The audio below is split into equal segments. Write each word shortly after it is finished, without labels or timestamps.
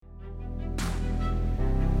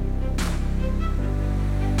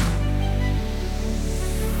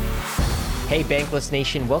Hey, Bankless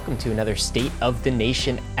Nation, welcome to another State of the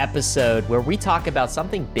Nation episode where we talk about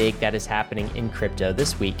something big that is happening in crypto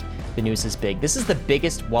this week. The news is big. This is the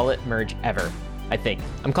biggest wallet merge ever, I think.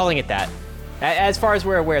 I'm calling it that. As far as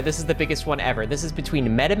we're aware, this is the biggest one ever. This is between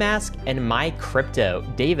MetaMask and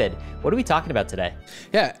MyCrypto. David, what are we talking about today?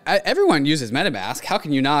 Yeah, everyone uses MetaMask. How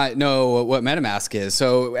can you not know what MetaMask is?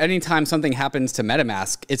 So anytime something happens to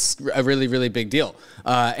MetaMask, it's a really, really big deal.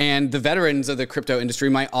 And the veterans of the crypto industry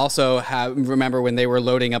might also remember when they were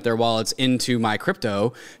loading up their wallets into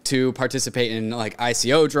MyCrypto to participate in like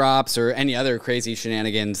ICO drops or any other crazy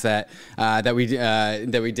shenanigans that we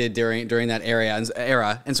did during that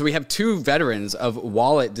era. And so we have two veterans of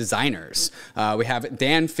wallet designers. We have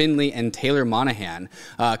Dan Finley and Taylor Monahan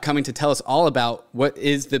coming to tell us all about what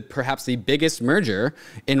is perhaps the biggest merger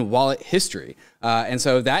in wallet history. And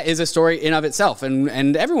so that is a story in of itself.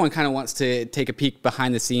 And everyone kind of wants to take a peek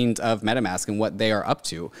behind the scenes of MetaMask and what they are up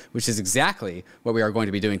to, which is exactly what we are going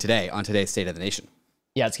to be doing today on today's State of the Nation.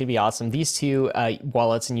 Yeah, it's going to be awesome. These two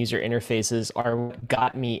wallets and user interfaces are what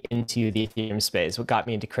got me into the Ethereum space, what got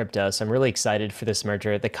me into crypto. So I'm really excited for this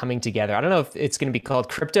merger, the coming together. I don't know if it's going to be called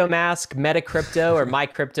CryptoMask, MetaCrypto, or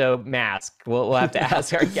MyCryptoMask. We'll have to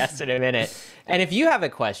ask our guest in a minute. And if you have a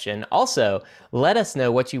question, also let us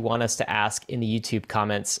know what you want us to ask in the YouTube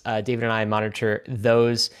comments. David and I monitor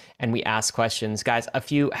those and we ask questions. Guys, a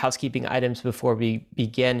few housekeeping items before we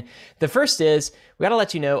begin. The first is we got to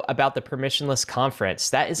let you know about the Permissionless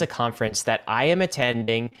Conference. That is a conference that I am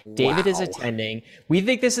attending. David is attending. We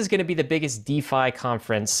think this is going to be the biggest DeFi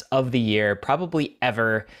conference of the year, probably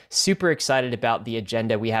ever. Super excited about the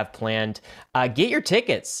agenda we have planned. Get your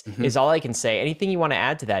tickets is all I can say. Anything you want to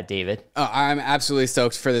add to that, David? I'm absolutely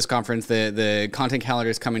stoked for this conference. The content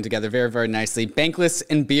calendar is coming together very, very nicely. Bankless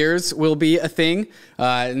and beers will be a thing.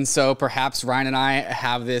 And so perhaps Ryan and I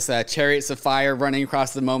have this Chariots of Fire running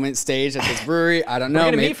across the moment stage at this brewery. I don't know.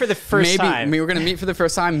 We're going to meet for the first time. We're going to meet for the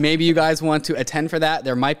first time. Maybe you guys want to attend for that.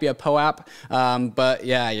 There might be a POAP. But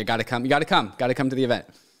yeah, you got to come. You got to come. Got to come to the event.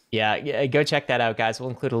 Yeah, go check that out, guys. We'll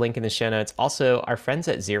include a link in the show notes. Also, our friends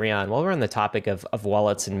at Zerion, while we're on the topic of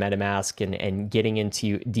wallets and MetaMask and getting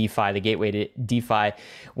into DeFi, the gateway to DeFi,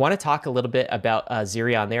 want to talk a little bit about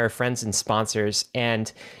Zerion. They are friends and sponsors,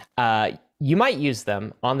 and you might use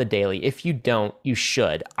them on the daily. If you don't, you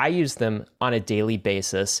should. I use them on a daily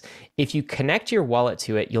basis. If you connect your wallet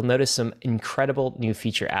to it, you'll notice some incredible new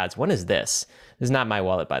feature adds. One is this. This is not my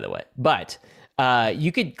wallet, by the way, but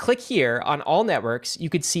you could click here on all networks. You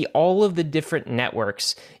could see all of the different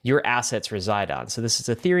networks your assets reside on. So this is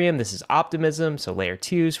Ethereum, this is Optimism, so layer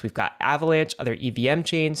 2s. We've got Avalanche, other EVM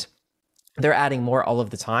chains. They're adding more all of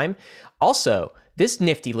the time. Also, this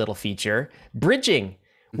nifty little feature, bridging.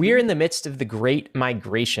 We are in the midst of the great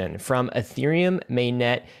migration from Ethereum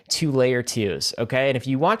mainnet to layer 2s, okay? And if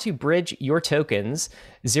you want to bridge your tokens,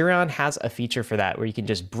 Zerion has a feature for that where you can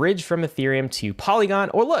just bridge from Ethereum to Polygon,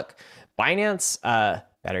 or look, Binance,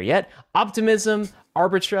 better yet, Optimism,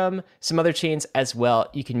 Arbitrum, some other chains as well.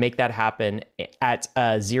 You can make that happen at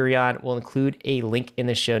Zerion. We'll include a link in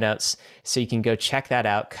the show notes so you can go check that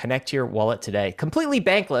out. Connect your wallet today. Completely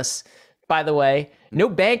bankless, by the way. No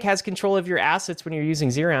bank has control of your assets when you're using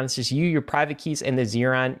Zerion. It's just you, your private keys, and the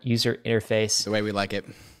Zerion user interface. The way we like it.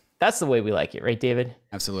 That's the way we like it, right, David?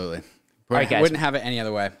 Absolutely. All right, guys. Wouldn't have it any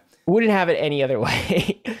other way. Wouldn't have it any other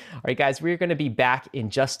way. All right, guys, we're going to be back in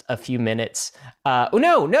just a few minutes.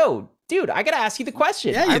 No, dude, I got to ask you the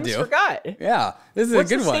question. Yeah, you I do. Forgot. Yeah, this is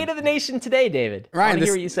What's a good one. What's the State of the Nation today, David? Ryan, I want to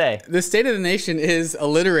hear what you say. The State of the Nation is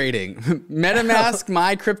alliterating. MetaMask,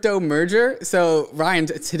 MyCrypto merger. So, Ryan,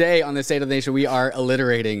 today on the State of the Nation, we are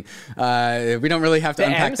alliterating. We don't really have to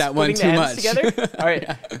unpack that one too much. Together? All right.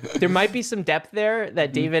 Yeah. There might be some depth there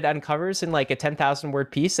that David uncovers in like a 10,000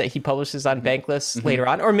 word piece that he publishes on Bankless later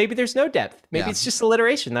on. Or maybe there's no depth. Maybe it's just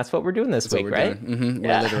alliteration. That's what we're doing this week, right?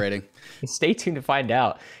 We're alliterating. Stay tuned to find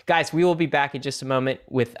out. Guys, we will be back in just a moment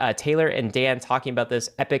with Taylor and Dan talking about this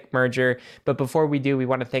epic merger. But before we do, we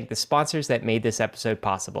want to thank the sponsors that made this episode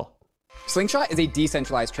possible. Slingshot is a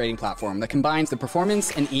decentralized trading platform that combines the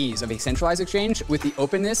performance and ease of a centralized exchange with the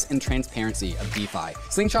openness and transparency of DeFi.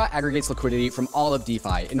 Slingshot aggregates liquidity from all of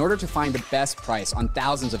DeFi in order to find the best price on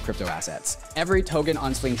thousands of crypto assets. Every token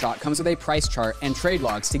on Slingshot comes with a price chart and trade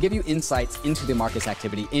logs to give you insights into the market's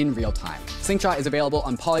activity in real time. Slingshot is available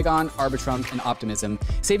on Polygon, Arbitrum, and Optimism,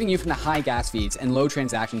 saving you from the high gas fees and low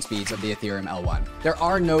transaction speeds of the Ethereum L1. There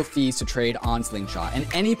are no fees to trade on Slingshot, and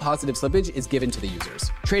any positive slippage is given to the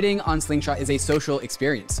users. Trading on Slingshot Slingshot is a social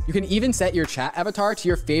experience. You can even set your chat avatar to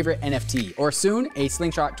your favorite NFT, or soon, a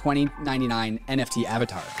Slingshot 2099 NFT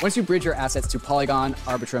avatar. Once you bridge your assets to Polygon,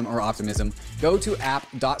 Arbitrum, or Optimism, go to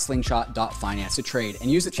app.slingshot.finance to trade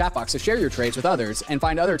and use the chat box to share your trades with others and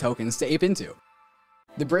find other tokens to ape into.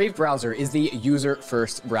 The Brave browser is the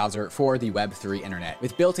user-first browser for the Web3 internet,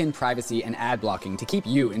 with built-in privacy and ad blocking to keep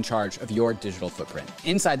you in charge of your digital footprint.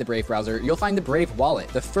 Inside the Brave browser, you'll find the Brave Wallet,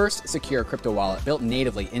 the first secure crypto wallet built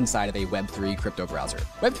natively inside of a Web3 crypto browser.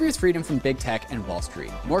 Web3 is freedom from big tech and Wall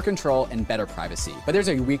Street, more control and better privacy. But there's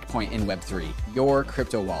a weak point in Web3, your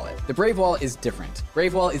crypto wallet. The Brave Wallet is different.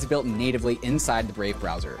 Brave Wallet is built natively inside the Brave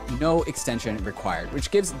browser, no extension required,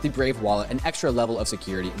 which gives the Brave Wallet an extra level of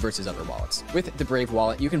security versus other wallets. With the Brave Wallet,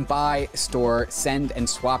 you can buy, store, send, and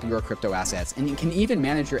swap your crypto assets, and you can even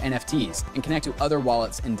manage your NFTs and connect to other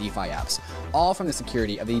wallets and DeFi apps, all from the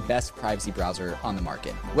security of the best privacy browser on the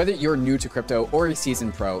market. Whether you're new to crypto or a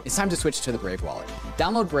seasoned pro, it's time to switch to the Brave Wallet.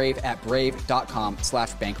 Download Brave at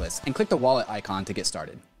brave.com/bankless and click the wallet icon to get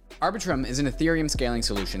started. Arbitrum is an Ethereum scaling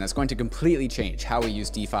solution that's going to completely change how we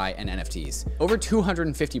use DeFi and NFTs. Over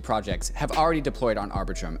 250 projects have already deployed on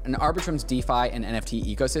Arbitrum, and Arbitrum's DeFi and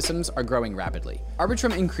NFT ecosystems are growing rapidly.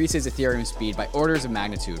 Arbitrum increases Ethereum speed by orders of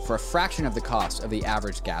magnitude for a fraction of the cost of the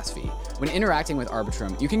average gas fee. When interacting with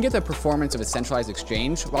Arbitrum, you can get the performance of a centralized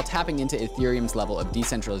exchange while tapping into Ethereum's level of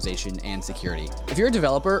decentralization and security. If you're a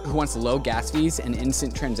developer who wants low gas fees and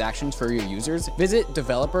instant transactions for your users, visit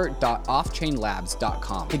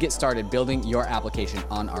developer.offchainlabs.com to get started building your application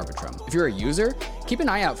on Arbitrum. If you're a user, keep an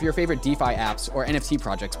eye out for your favorite DeFi apps or NFT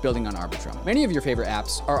projects building on Arbitrum. Many of your favorite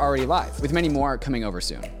apps are already live, with many more coming over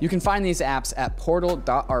soon. You can find these apps at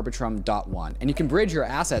portal.arbitrum.one, and you can bridge your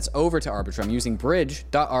assets over to Arbitrum using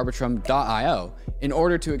bridge.arbitrum.io in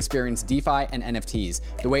order to experience DeFi and NFTs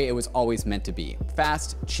the way it was always meant to be: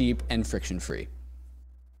 fast, cheap, and friction-free.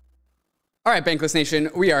 All right, Bankless Nation,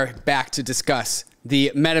 we are back to discuss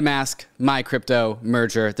the MetaMask MyCrypto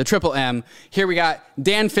merger, the Triple M. Here we got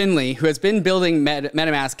Dan Finley, who has been building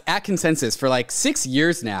MetaMask at Consensus for like 6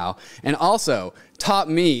 years now, and also taught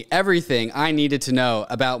me everything I needed to know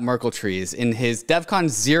about Merkle trees in his DevCon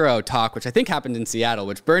 0 talk, which I think happened in Seattle,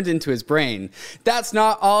 which burned into his brain. That's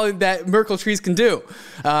not all that Merkle trees can do.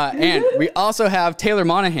 And we also have Taylor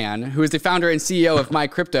Monahan, who is the founder and CEO of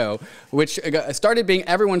MyCrypto, which started being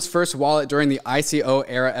everyone's first wallet during the ICO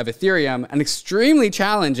era of Ethereum, an extremely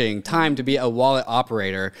challenging time to be a wallet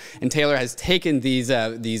operator. And Taylor has taken these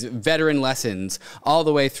veteran lessons all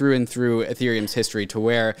the way through and through Ethereum's history to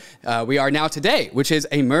where we are now today, which is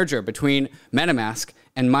a merger between MetaMask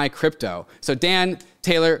and MyCrypto. So Dan,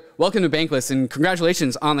 Taylor, welcome to Bankless, and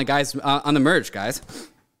congratulations on the merge, guys.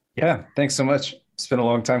 Yeah, thanks so much. It's been a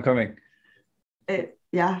long time coming. It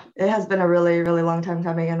has been a really, really long time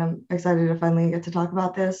coming, and I'm excited to finally get to talk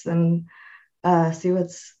about this and see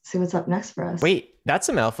what's up next for us. Wait, that's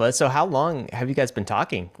some alpha. So how long have you guys been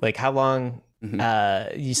talking? Like how long?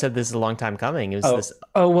 You said this is a long time coming. Is this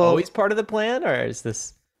always part of the plan, or is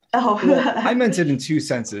this? Oh, well, I meant it in two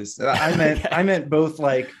senses. I meant both,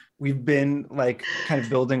 like we've been like kind of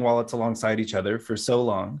building wallets alongside each other for so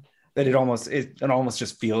long that it almost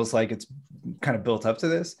just feels like it's kind of built up to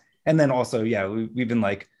this. And then also, we've been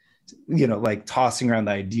like, like tossing around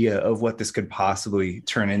the idea of what this could possibly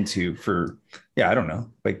turn into for, I don't know,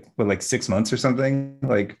 like 6 months or something.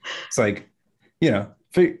 Like, it's like,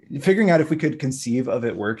 figuring out if we could conceive of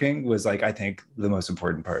it working was like, I think the most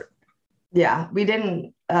important part. Yeah, we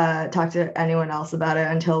didn't talk to anyone else about it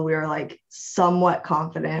until we were like somewhat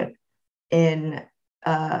confident in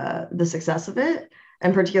the success of it,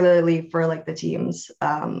 and particularly for like the teams.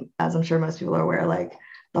 As I'm sure most people are aware, like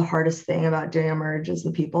the hardest thing about doing a merge is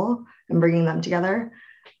the people and bringing them together.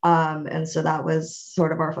 And so that was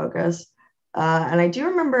sort of our focus. And I do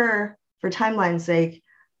remember, for timeline's sake,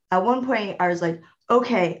 at one point I was like,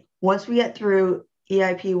 okay, once we get through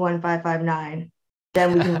EIP 1559,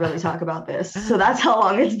 then we can really talk about this. So that's how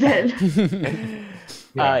long it's been.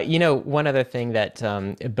 One other thing that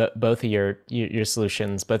both of your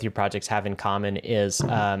solutions, both your projects have in common is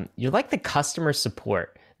you're like the customer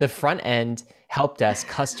support, the front end help desk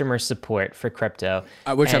customer support for crypto.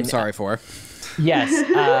 Which I'm sorry for. Yes.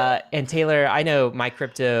 And Taylor, I know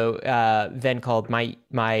MyCrypto, then called my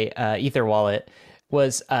Ether wallet,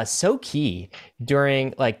 was so key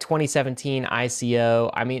during like 2017 ICO.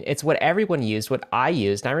 I mean, it's what everyone used, what I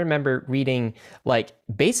used. And I remember reading like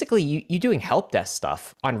basically you doing help desk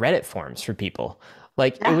stuff on Reddit forums for people.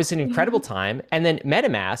 Like it was an incredible time. And then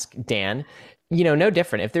MetaMask, Dan, no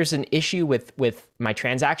different. If there's an issue with my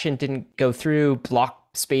transaction didn't go through, block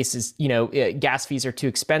space is, gas fees are too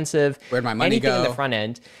expensive. Where'd my money Anything in the go? front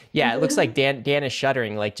end. Yeah, it looks like Dan is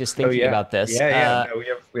shuddering, like just thinking about this. No,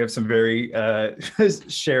 we have some very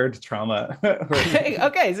shared trauma.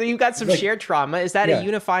 Okay, so you've got some shared trauma. Is that a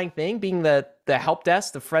unifying thing, being the help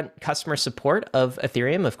desk, the front customer support of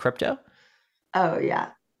Ethereum, of crypto? Oh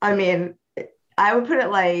yeah. I mean, I would put it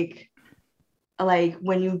like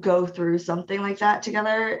when you go through something like that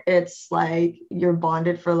together, it's like you're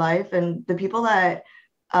bonded for life. And the people that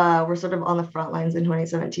were sort of on the front lines in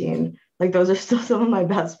 2017, like those are still some of my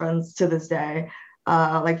best friends to this day.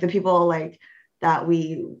 Like the people like that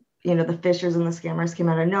the fishers and the scammers came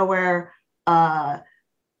out of nowhere.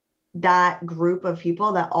 That group of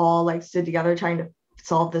people that all like stood together trying to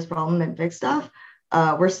solve this problem and fix stuff.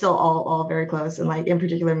 We're still all very close. And like in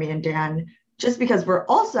particular, me and Dan, just because we're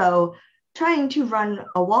also trying to run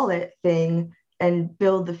a wallet thing and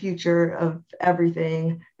build the future of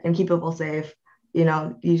everything and keep people safe. You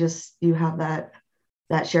have that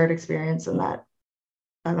shared experience and that,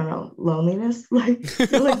 I don't know, loneliness. Like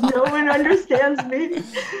no one understands me,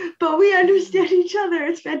 but we understand each other.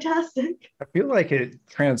 It's fantastic. I feel like it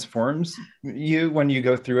transforms you when you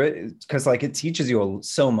go through it, because like it teaches you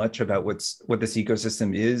so much about what this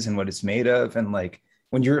ecosystem is and what it's made of. And like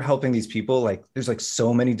when you're helping these people, like there's like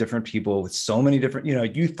so many different people with so many different,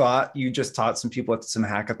 you thought you just taught some people at some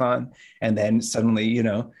hackathon, and then suddenly,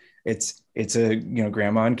 it's a,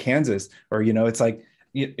 grandma in Kansas, or, it's like,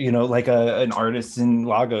 like an artist in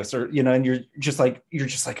Lagos, or, and you're just like,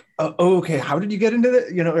 oh, okay, how did you get into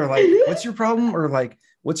that? Or like, what's your problem? Or like,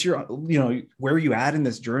 what's your, where are you at in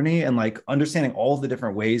this journey? And like understanding all the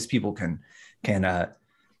different ways people can kind of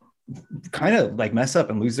like mess up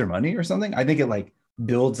and lose their money or something. I think it like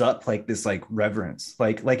builds up like this like reverence.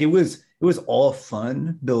 Like it was all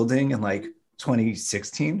fun building in like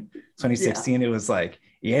 2016. It was like,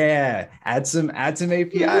 yeah, add some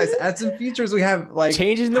APIs, add some features. We have like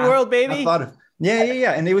changing the world, baby.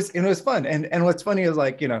 Yeah. And it was fun. And what's funny is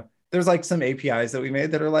like, there's like some APIs that we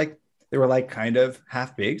made that are like, they were like kind of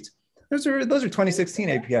half baked. Those are 2016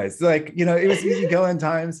 APIs. Like, it was easy going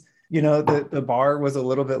times, the bar was a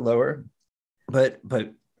little bit lower, but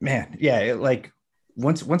man, yeah, like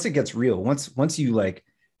once it gets real, once you like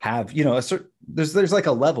have, there's like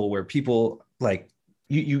a level where people like,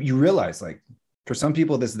 you realize like, for some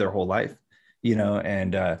people, this is their whole life,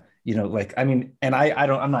 and, like, I mean, and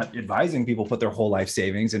I'm not advising people put their whole life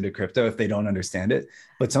savings into crypto if they don't understand it,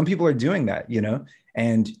 but some people are doing that,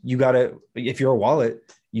 and you gotta, if you're a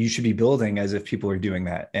wallet, you should be building as if people are doing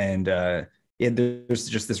that. And there's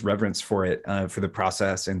just this reverence for it, for the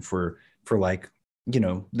process, and for like,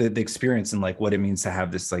 the experience, and like what it means to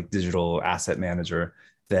have this like digital asset manager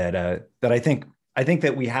that I think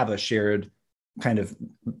that we have a shared kind of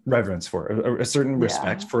reverence for, a certain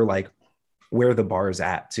respect for like where the bar is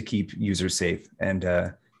at to keep users safe. And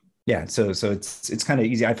so it's kind of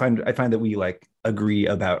easy. I find that we like agree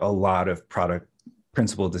about a lot of product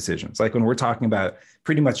principle decisions. Like when we're talking about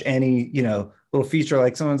pretty much any, little feature,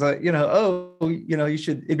 like someone's like,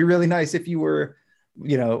 it'd be really nice if you were,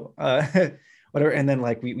 whatever. And then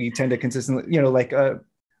like we tend to consistently, like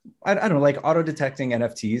I don't know, like auto detecting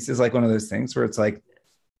NFTs is like one of those things where it's like,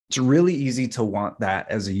 it's really easy to want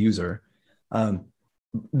that as a user.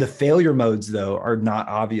 The failure modes, though, are not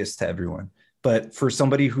obvious to everyone. But for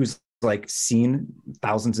somebody who's like seen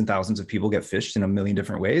thousands and thousands of people get phished in a million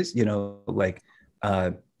different ways,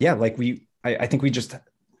 I think we just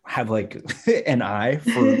have like an eye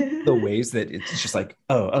for the ways that it's just like,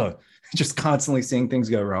 just constantly seeing things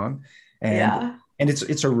go wrong. And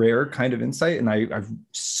it's a rare kind of insight, and I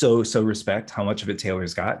so respect how much of it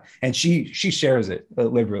Taylor's got, and she shares it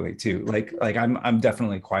liberally too. Like I'm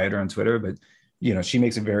definitely quieter on Twitter, but she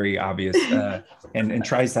makes it very obvious, and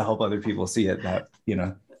tries to help other people see it. That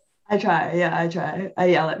I try. I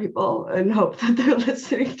yell at people and hope that they're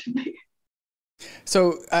listening to me.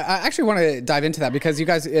 So I actually want to dive into that, because you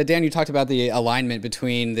guys, Dan, you talked about the alignment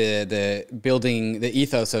between the building the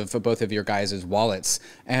ethos of both of your guys' wallets,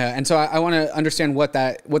 and so I want to understand what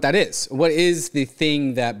that is. What is the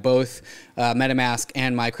thing that both MetaMask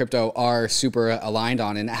and MyCrypto are super aligned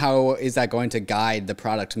on, and how is that going to guide the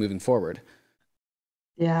product moving forward?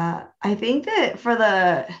 Yeah, I think that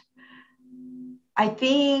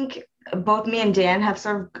both me and Dan have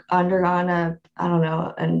sort of undergone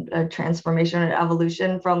a transformation and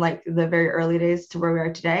evolution from like the very early days to where we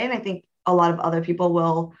are today. And I think a lot of other people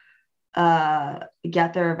will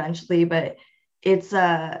get there eventually, but it's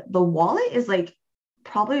the wallet is like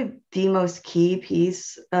probably the most key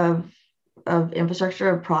piece of infrastructure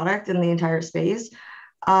of product in the entire space.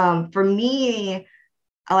 For me,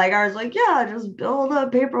 I was like, yeah, just build a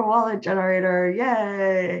paper wallet generator.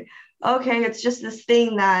 Yay. Okay, it's just this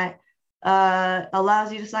thing that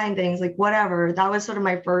allows you to sign things, like whatever. That was sort of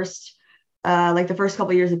my first, like the first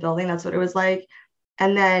couple of years of building. That's what it was like.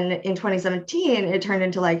 And then in 2017, it turned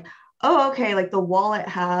into like, oh, okay, like the wallet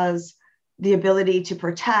has the ability to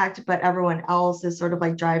protect, but everyone else is sort of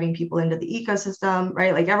like driving people into the ecosystem,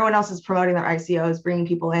 right? Like everyone else is promoting their ICOs, bringing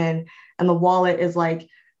people in, and the wallet is like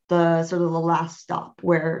the sort of the last stop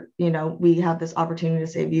where, you know, we have this opportunity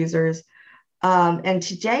to save users. And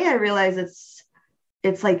today I realize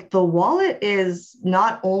it's like the wallet is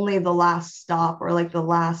not only the last stop or like the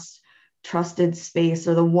last trusted space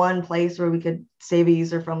or the one place where we could save a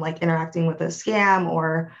user from like interacting with a scam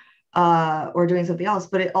or doing something else,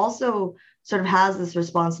 but it also sort of has this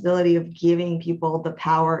responsibility of giving people the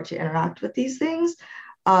power to interact with these things.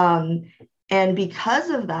 And because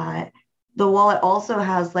of that, the wallet also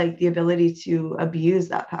has like the ability to abuse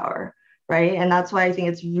that power, right? And that's why I think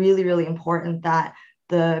it's really, really important that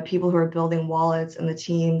the people who are building wallets and the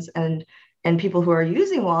teams and people who are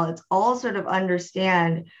using wallets all sort of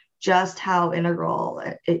understand just how integral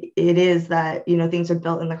it is that, you know, things are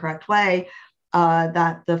built in the correct way,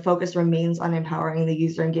 that the focus remains on empowering the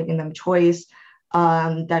user and giving them choice,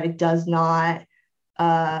 that it does not,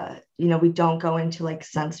 you know, we don't go into like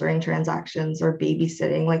censoring transactions or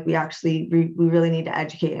babysitting. Like we really need to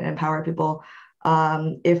educate and empower people.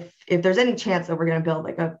 If there's any chance that we're going to build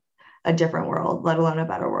like a different world, let alone a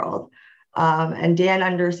better world. And Dan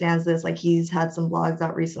understands this. Like he's had some blogs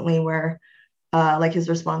out recently where like his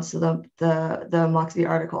response to the Moxie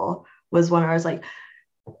article was one where I was like,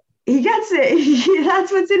 he gets it.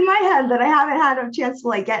 That's what's in my head that I haven't had a chance to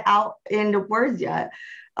like get out into words yet.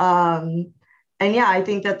 And yeah, I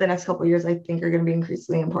think that the next couple of years, I think are going to be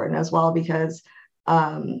increasingly important as well, because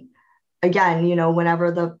again, you know,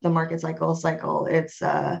 whenever the market cycle, it's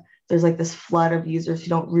there's like this flood of users who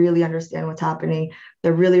don't really understand what's happening.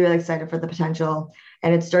 They're really, really excited for the potential.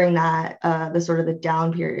 And it's during that, the sort of the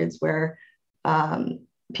down periods where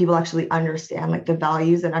people actually understand like the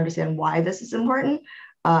values and understand why this is important.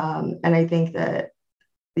 And I think that,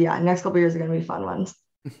 yeah, next couple of years are going to be fun ones.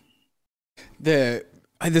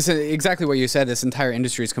 This is exactly what you said. This entire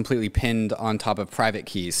industry is completely pinned on top of private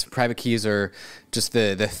keys. Private keys are just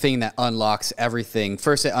the thing that unlocks everything.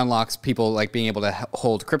 First, it unlocks people like being able to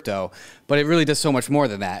hold crypto, but it really does so much more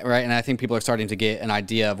than that, right? And I think people are starting to get an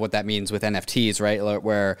idea of what that means with NFTs, right?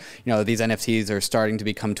 Where, you know, these NFTs are starting to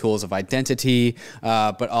become tools of identity,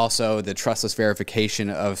 but also the trustless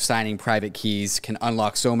verification of signing private keys can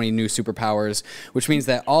unlock so many new superpowers, which means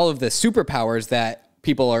that all of the superpowers that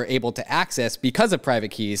people are able to access because of private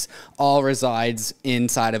keys all resides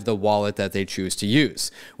inside of the wallet that they choose to use,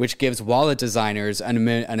 which gives wallet designers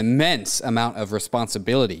an immense amount of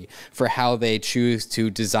responsibility for how they choose to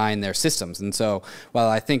design their systems. And so while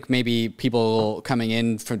I think maybe people coming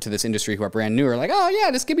in to this industry who are brand new are like, oh yeah,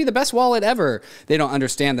 just give me the best wallet ever, they don't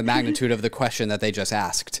understand the magnitude of the question that they just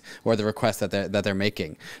asked or the request that they're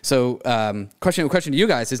making. So question to you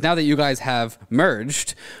guys is, now that you guys have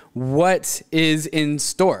merged, what is in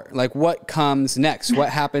store? Like, what comes next? What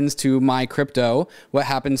happens to my crypto? What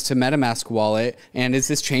happens to MetaMask wallet? And is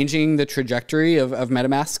this changing the trajectory of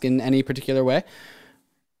MetaMask in any particular way?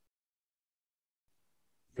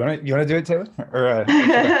 You want to do it, Taylor? Or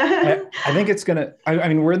I think it's gonna. I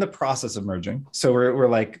mean, we're in the process of merging, so we're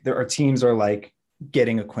like, our teams are like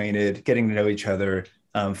getting acquainted, getting to know each other,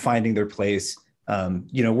 finding their place.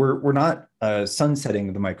 You know, we're not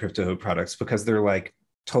sunsetting the MyCrypto products because they're like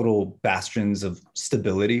total bastions of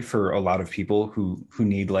stability for a lot of people who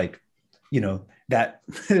need, like, you know, that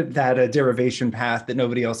derivation path that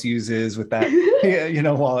nobody else uses with that you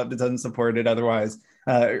know, wallet that doesn't support it otherwise,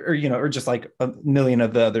 or you know, or just like a million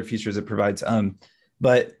of the other features it provides. Yeah,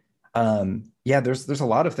 there's a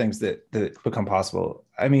lot of things that become possible.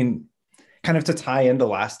 I mean, kind of to tie into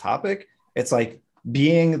last topic, it's like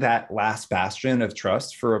being that last bastion of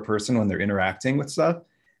trust for a person when they're interacting with stuff.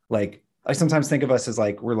 Like, I sometimes think of us as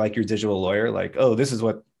like, we're like your digital lawyer, like, oh, this is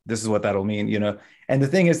what that'll mean, you know? And the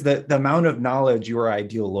thing is that the amount of knowledge your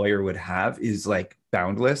ideal lawyer would have is like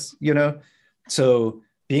boundless, you know? So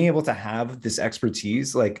being able to have this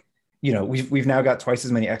expertise, like, you know, we've now got twice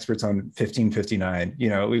as many experts on 1559, you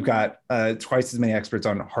know, we've got twice as many experts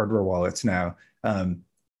on hardware wallets now,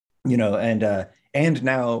 you know, and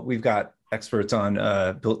now we've got experts on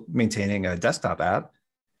maintaining a desktop app.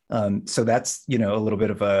 So that's, you know, a little bit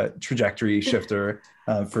of a trajectory shifter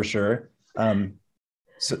for sure.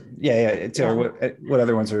 So yeah, Taylor, what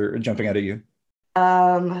other ones are jumping out at you?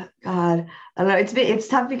 God, I don't know. It's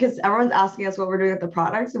tough because everyone's asking us what we're doing with the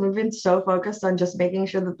products, and we've been so focused on just making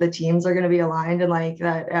sure that the teams are going to be aligned and like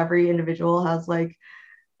that every individual has like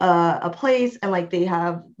a place and like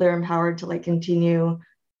they're empowered to like continue,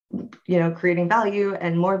 creating value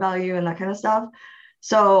and more value and that kind of stuff.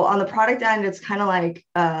 So on the product end, it's kind of like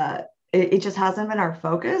it just hasn't been our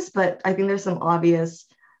focus, but I think there's some obvious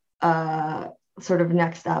uh, sort of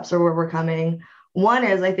next steps or where we're coming. One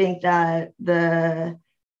is I think that the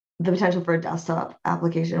potential for a desktop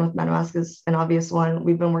application with MetaMask is an obvious one.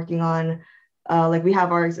 We've been working on like we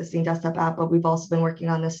have our existing desktop app, but we've also been working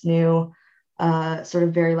on this new sort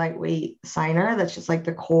of very lightweight signer that's just like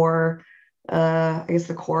the core, I guess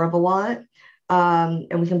the core of a wallet.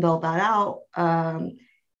 And we can build that out.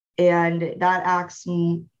 And that acts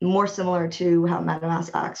more similar to how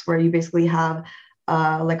MetaMask acts, where you basically have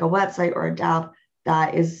like a website or a dApp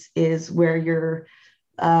that is where you're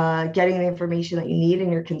getting the information that you need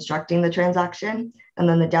and you're constructing the transaction. And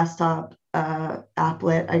then the desktop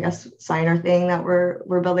applet, I guess, signer thing that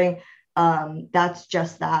we're building, that's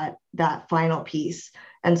just that final piece.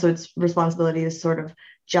 And so its responsibility is sort of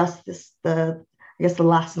just I guess the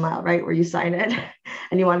last mile, right, where you sign it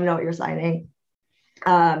and you want to know what you're signing.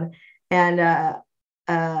 And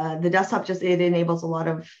the desktop it enables a lot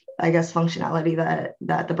of, I guess, functionality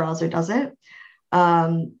that the browser doesn't.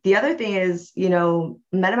 The other thing is,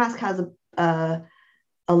 MetaMask has a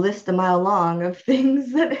list a mile long of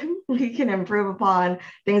things that we can improve upon,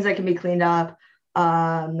 things that can be cleaned up.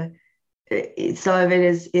 Some of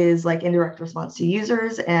it is like indirect response to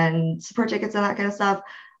users and support tickets and that kind of stuff.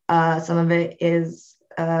 Some of it is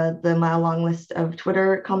the mile long list of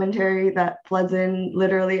Twitter commentary that floods in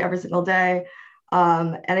literally every single day.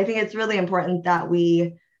 And I think it's really important that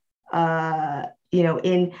we, as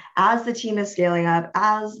the team is scaling up,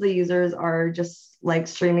 as the users are just like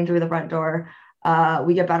streaming through the front door,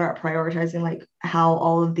 we get better at prioritizing like how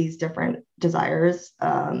all of these different desires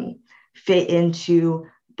fit into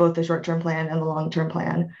both the short-term plan and the long-term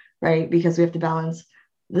plan, right? Because we have to balance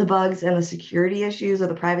the bugs and the security issues or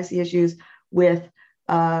the privacy issues with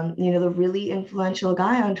the really influential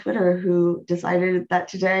guy on Twitter who decided that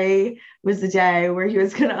today was the day where he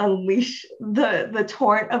was going to unleash the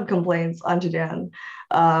torrent of complaints onto Dan.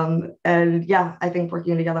 And yeah, I think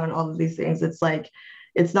working together on all of these things,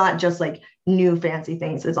 it's not just like new fancy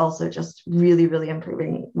things. It's also just really, really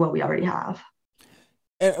improving what we already have.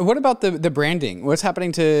 What about the branding? What's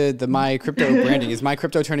happening to the My Crypto branding? Is My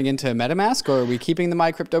Crypto turning into MetaMask, or are we keeping the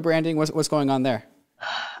My Crypto branding? What's going on there?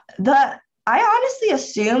 I honestly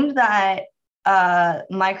assumed that the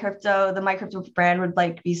My Crypto brand would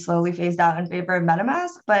like be slowly phased out in favor of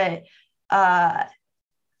MetaMask, but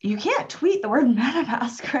you can't tweet the word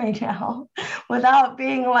MetaMask right now without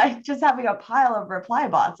being like just having a pile of reply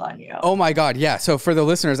bots on you. Oh my God. Yeah. So for the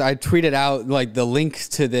listeners, I tweeted out like the link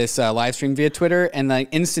to this live stream via Twitter, and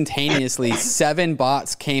like instantaneously 7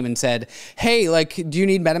 bots came and said, hey, like, do you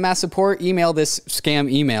need MetaMask support? Email this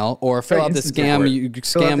scam email or fill out the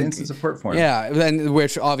scam instant support form. Yeah. And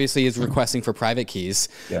which obviously is requesting for private keys.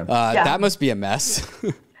 Yeah. That must be a mess.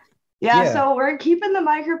 Yeah, so we're keeping the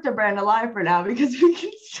My Crypto brand alive for now because we can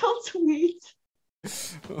still tweet.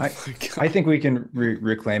 I think we can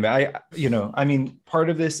reclaim it. I mean, part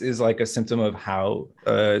of this is like a symptom of how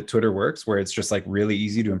Twitter works, where it's just like really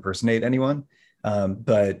easy to impersonate anyone.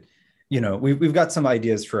 But we've got some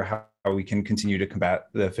ideas for how we can continue to combat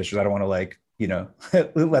the phishers. I don't want to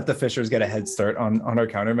let the phishers get a head start on our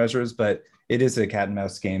countermeasures, but it is a cat and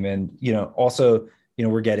mouse game. And also,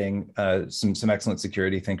 we're getting some excellent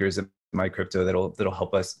security thinkers at My Crypto that'll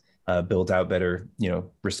help us build out better,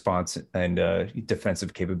 response and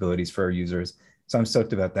defensive capabilities for our users. So I'm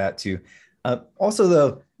stoked about that too. Also,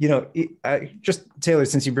 though, just Taylor,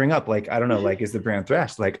 since you bring up, like, I don't know, like, is the brand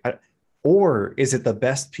thrashed, like, or is it the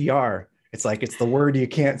best PR? It's like it's the word you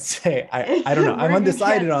can't say. I don't know. I'm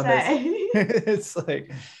undecided on this. It's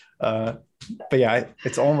like. But yeah,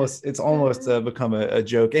 it's almost become a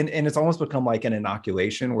joke, and it's almost become like an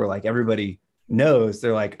inoculation where like everybody knows.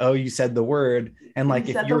 They're like, oh, you said the word, and like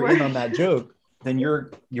if you're in on that joke, then you're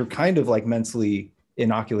kind of like mentally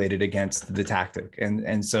inoculated against the tactic,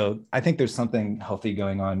 and so I think there's something healthy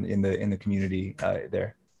going on in the community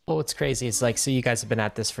there. Well, what's crazy is like, so you guys have been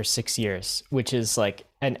at this for 6 years, which is like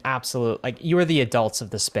an absolute, like, you are the adults of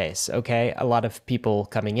the space. Okay. A lot of people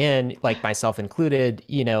coming in, like myself included,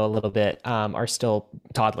 a little bit, are still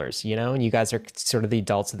toddlers, and you guys are sort of the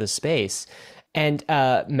adults of the space. And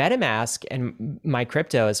MetaMask and My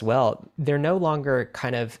Crypto as well, they're no longer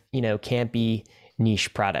kind of, campy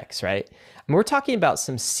niche products, right? And we're talking about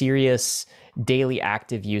some serious, daily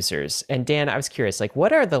active users. And Dan, I was curious, like,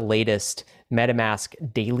 what are the latest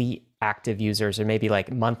MetaMask daily active users, or maybe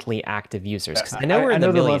like monthly active users? Because I know we're I in the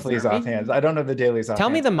know the millions. monthlies offhand. I don't know the dailies offhand. Tell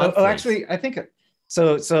me the Oh, monthlies. actually, I think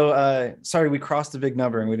so. Sorry, we crossed a big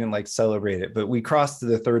number and we didn't like celebrate it, but we crossed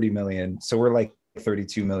the 30 million. So we're like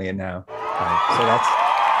 32 million now. So that's.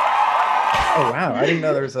 Oh wow! I didn't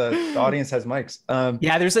know the audience has mics.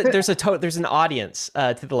 Yeah, there's an audience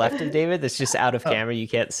to the left of David that's just out of camera. You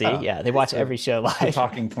can't see. Yeah, they watch every show live. The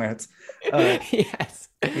talking plants. Yes.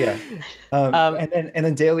 Yeah. And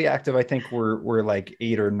then daily active, I think we're like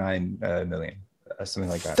 8 or 9 million,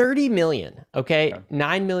 something like that. 30 million. Okay, Yeah.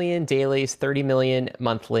 9 million dailies, 30 million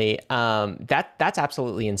monthly. That's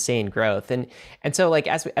absolutely insane growth. And so like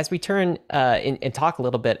as we turn and talk a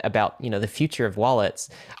little bit about the future of wallets,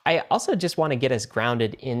 I also just want to get us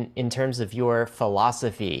grounded in terms of your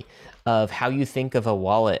philosophy of how you think of a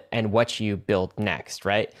wallet and what you build next,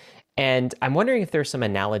 right? And I'm wondering if there's some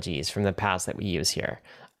analogies from the past that we use here,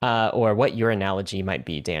 or what your analogy might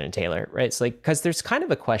be, Dan and Taylor, right? So like, because there's kind of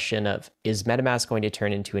a question of, is MetaMask going to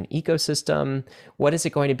turn into an ecosystem? What is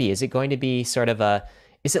it going to be? Is it going to be sort of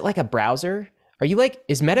is it like a browser? Are you like,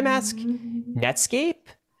 is MetaMask Netscape?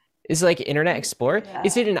 Is it like Internet Explorer? Yeah.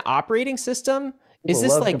 Is it an operating system? Is We'll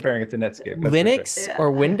this love like comparing it to Netscape? That's Linux sure.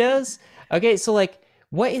 or Windows? Okay, so like,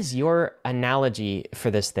 what is your analogy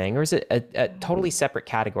for this thing? Or is it a totally separate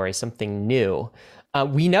category, something new?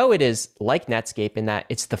 We know it is like Netscape in that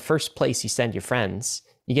it's the first place you send your friends.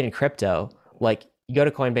 You get in crypto, like you go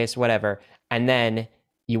to Coinbase or whatever, and then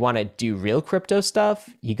you want to do real crypto stuff,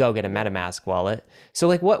 you go get a MetaMask wallet. So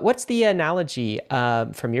like, what's the analogy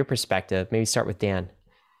from your perspective? Maybe start with Dan.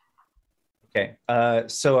 Okay.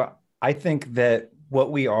 So I think that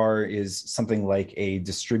what we are is something like a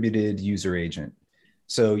distributed user agent.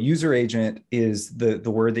 So user agent is the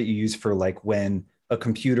word that you use for like when a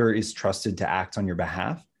computer is trusted to act on your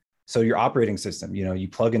behalf. So your operating system, you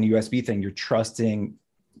plug in a USB thing, you're trusting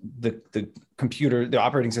the computer, the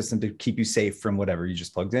operating system to keep you safe from whatever you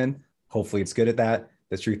just plugged in. Hopefully it's good at that.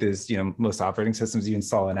 The truth is, most operating systems, you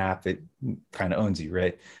install an app, it kind of owns you,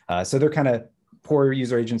 right? So they're kind of poor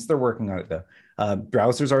user agents. They're working on it though.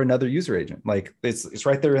 Browsers are another user agent. Like it's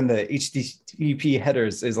right there in the HTTP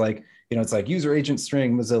headers is like, it's like user agent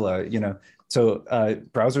string Mozilla, So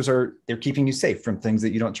browsers they're keeping you safe from things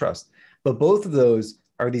that you don't trust. But both of those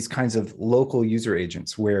are these kinds of local user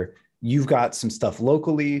agents where you've got some stuff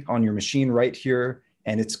locally on your machine right here,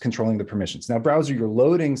 and it's controlling the permissions. Now, browser, you're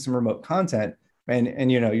loading some remote content,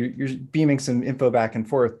 and you're beaming some info back and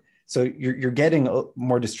forth. So you're getting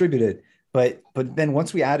more distributed. But then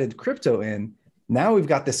once we added crypto in, now we've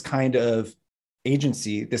got this kind of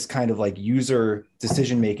agency, this kind of like user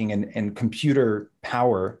decision making and computer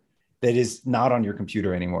power that is not on your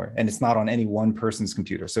computer anymore. And it's not on any one person's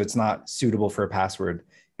computer. So it's not suitable for a password.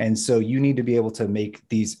 And so you need to be able to make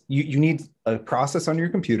these, you need a process on your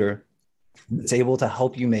computer that's able to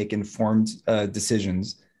help you make informed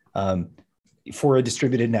decisions for a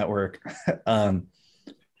distributed network.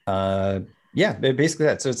 Yeah, basically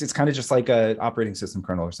that. So it's kind of just like an operating system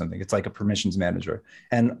kernel or something. It's like a permissions manager.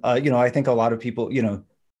 And, I think a lot of people, you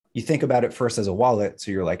think about it first as a wallet. So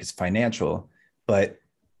you're like, it's financial, but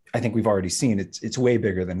I think we've already seen it's way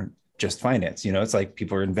bigger than just finance. It's like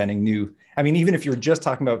people are inventing even if you're just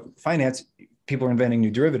talking about finance, people are inventing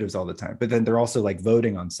new derivatives all the time, but then they're also like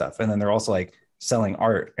voting on stuff. And then they're also like selling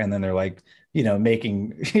art. And then they're like,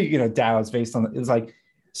 making, DAOs based on, it's like,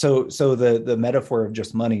 so the metaphor of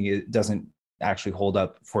just money, it doesn't actually hold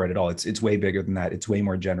up for it at all. It's way bigger than that. It's way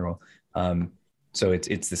more general. So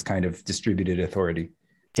it's this kind of distributed authority.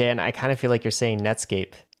 Dan, I kind of feel like you're saying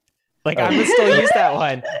Netscape. Like I would still use that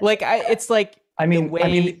one. Like it's like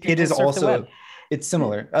it is also it's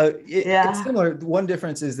similar. Yeah. It's similar. One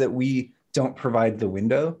difference is that we don't provide the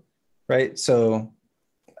window, right? So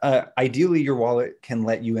ideally, your wallet can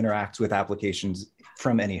let you interact with applications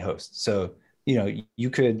from any host. So you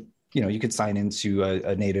could sign into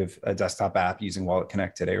a native desktop app using Wallet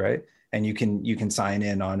Connect today, right? And you can sign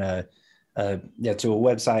in on to a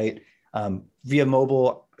website via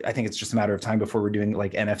mobile. I think it's just a matter of time before we're doing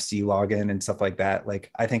like NFC login and stuff like that. Like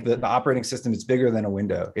I think that the operating system is bigger than a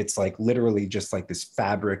window. It's like literally just like this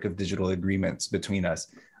fabric of digital agreements between us.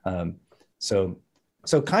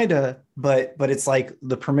 So kind of, but it's like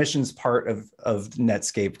the permissions part of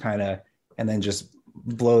Netscape kind of, and then just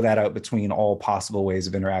blow that out between all possible ways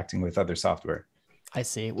of interacting with other software. I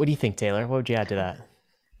see. What do you think, Taylor? What would you add to that?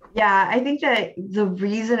 Yeah, I think that the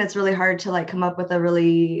reason it's really hard to like come up with a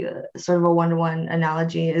really sort of a one-to-one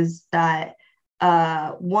analogy is that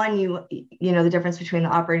one, the difference between the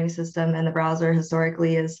operating system and the browser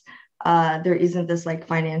historically is there isn't this like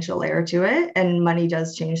financial layer to it, and money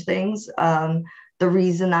does change things. The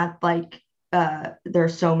reason that like there are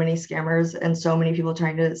so many scammers and so many people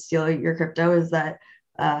trying to steal your crypto is that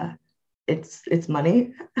it's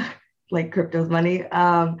money, like crypto's money.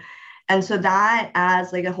 And so that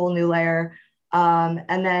adds like a whole new layer.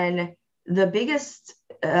 And then the biggest,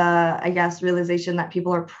 I guess, realization that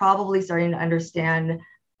people are probably starting to understand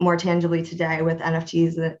more tangibly today with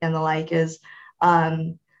NFTs and the like is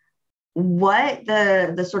what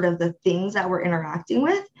the sort of the things that we're interacting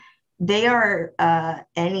with, they are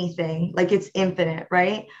anything, like it's infinite,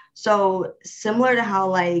 right? So similar to how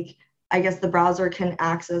like I guess the browser can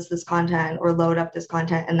access this content or load up this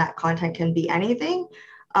content, and that content can be anything.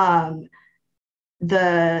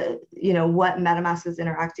 The what MetaMask is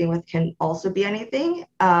interacting with can also be anything.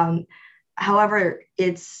 However,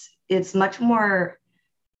 it's much more.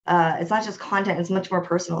 It's not just content; it's much more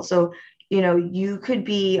personal. So you could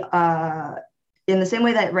be in the same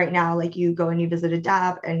way that right now, like you go and you visit a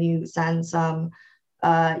DApp and you send some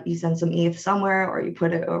ETH somewhere, or you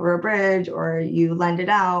put it over a bridge, or you lend it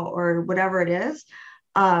out, or whatever it is.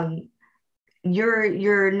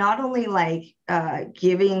 You're not only like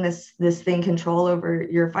giving this thing control over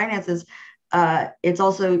your finances. It's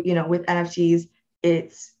also with NFTs,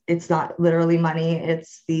 it's not literally money.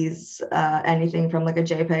 It's these anything from like a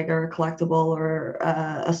JPEG or a collectible or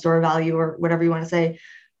a store value or whatever you want to say.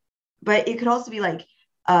 But it could also be like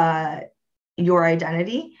your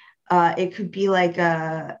identity. It could be like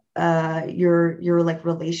your like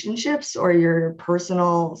relationships or your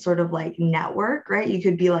personal sort of like network, right? You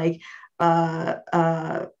could be like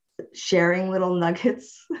sharing little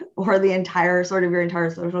nuggets or the entire sort of your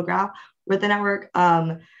entire social graph with the network.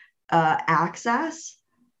 Access,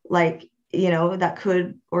 like that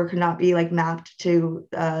could or could not be like mapped to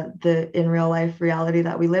the in real life reality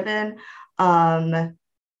that we live in.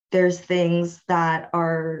 There's things that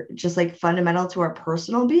are just like fundamental to our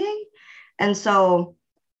personal being. And so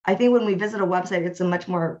I think when we visit a website, it's a much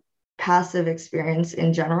more passive experience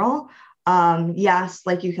in general. Yes,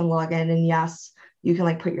 like you can log in, and yes, you can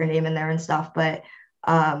like put your name in there and stuff, but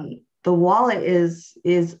the wallet is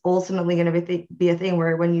ultimately going to be a thing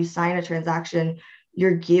where when you sign a transaction,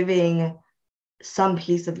 you're giving some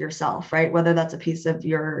piece of yourself, right? Whether that's a piece of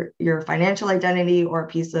your financial identity or a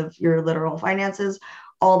piece of your literal finances,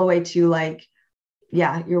 all the way to like,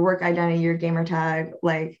 yeah, your work identity, your gamer tag,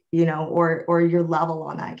 like, or your level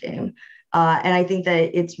on that game. And I think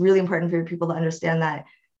that it's really important for people to understand that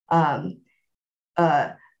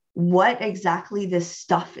what exactly this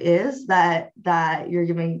stuff is that you're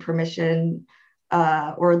giving permission,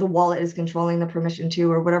 or the wallet is controlling the permission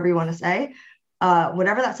to, or whatever you want to say.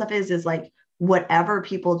 Whatever that stuff is like whatever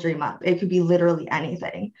people dream up. It could be literally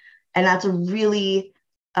anything. And that's a really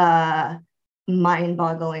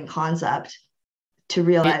mind-boggling concept to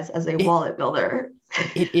realize as a wallet builder.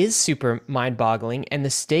 It is super mind-boggling, and the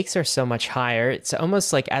stakes are so much higher. It's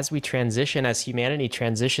almost like as humanity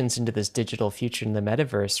transitions into this digital future in the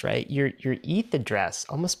metaverse, right? Your ETH address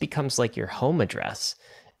almost becomes like your home address.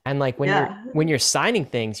 And like when you're signing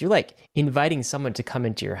things, you're like inviting someone to come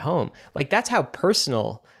into your home. Like that's how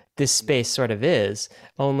personal this space sort of is,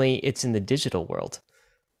 only it's in the digital world.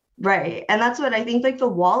 Right. And that's what I think, like the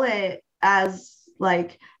wallet as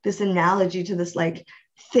like this analogy to this like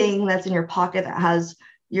thing that's in your pocket that has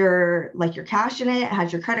your cash in it,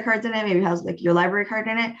 has your credit cards in it, maybe has like your library card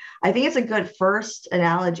in it. I think it's a good first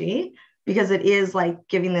analogy because it is like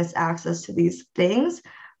giving this access to these things.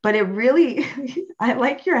 But it really, I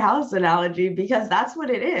like your house analogy because that's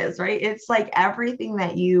what it is, right? It's like everything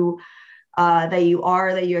that you are,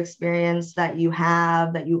 that you experience, that you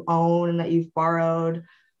have, that you own, that you've borrowed,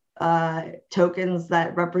 tokens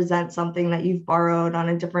that represent something that you've borrowed on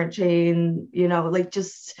a different chain, like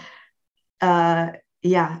just,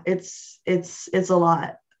 it's a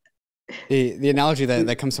lot. The analogy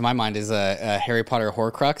that comes to my mind is a Harry Potter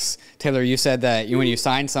Horcrux. Taylor, you said that when you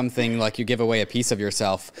sign something, like you give away a piece of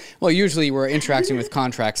yourself. Well, usually we're interacting with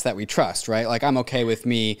contracts that we trust, right? Like I'm okay with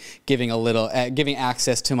me giving giving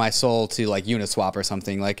access to my soul to like Uniswap or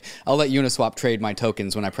something. Like I'll let Uniswap trade my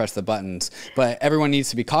tokens when I press the buttons. But everyone needs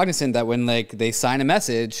to be cognizant that when like they sign a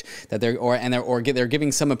message that they're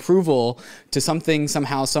giving some approval to something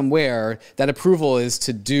somehow somewhere, that approval is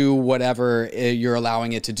to do whatever you're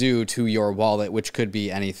allowing it to do to your wallet, which could be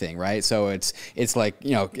anything, right? So it's like,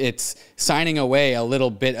 it's signing away a little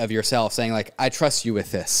bit of yourself, saying like, I trust you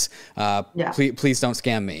with this. Please don't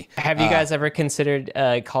scam me. Have you guys ever considered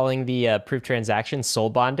calling the proof transaction soul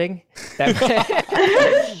bonding?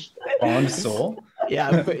 Bond soul?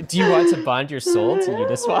 Yeah. But do you want to bond your soul to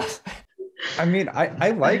Uniswap? I mean,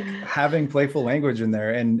 I like having playful language in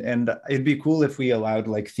there, and it'd be cool if we allowed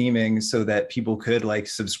like theming so that people could like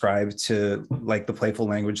subscribe to like the playful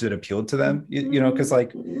language that appealed to them. You know, because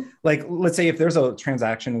like let's say if there's a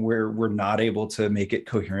transaction where we're not able to make it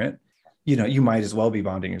coherent, you know, you might as well be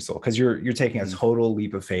bonding your soul because you're taking a total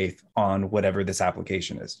leap of faith on whatever this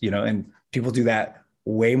application is. You know, and people do that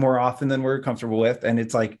way more often than we're comfortable with, and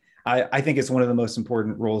it's like I think it's one of the most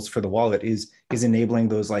important roles for the wallet is enabling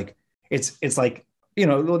those like it's like, you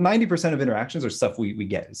know, 90% of interactions are stuff we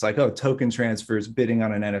get. It's like, oh, token transfers, bidding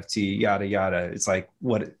on an NFT, yada, yada. It's like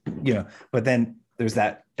what, you know, but then there's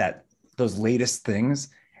those latest things.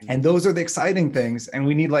 And those are the exciting things. And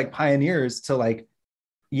we need like pioneers to like,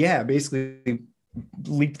 yeah, basically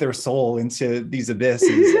leap their soul into these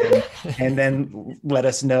abysses and then let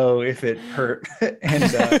us know if it hurt.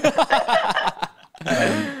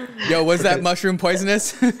 Yo, was that mushroom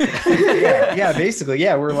poisonous? yeah, basically.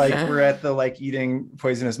 Yeah, we're at the like eating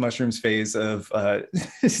poisonous mushrooms phase of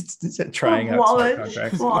trying out smart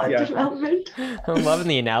contracts. Wallet development. I'm loving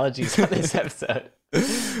the analogies on this episode.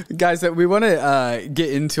 Guys, we want to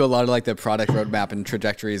get into a lot of like the product roadmap and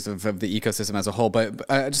trajectories of the ecosystem as a whole, but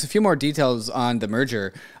just a few more details on the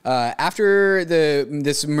merger. After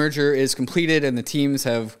this merger is completed and the teams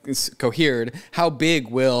have cohered, how big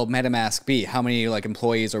will MetaMask be? How many like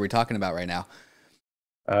employees are we talking about right now?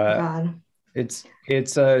 God. It's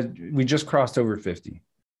we just crossed over 50.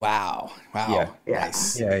 Wow. Yeah.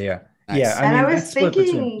 Nice. Yeah. Nice. Yeah. And I was that's split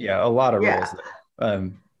thinking, a lot of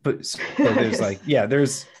roles. But so there's like,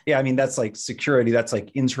 I mean, that's like security, that's like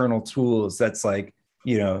internal tools, that's like,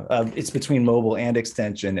 you know, it's between mobile and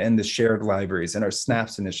extension and the shared libraries and our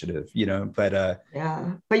Snaps initiative, you know, but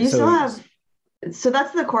but you still have, so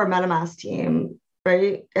that's the core MetaMask team,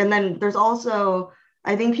 right? And then there's also,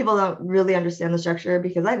 I think people don't really understand the structure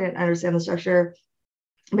because I didn't understand the structure,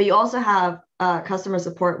 but you also have customer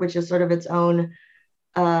support, which is sort of its own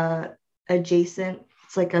adjacent.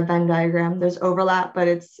 It's like a Venn diagram. There's overlap, but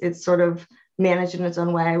it's sort of managed in its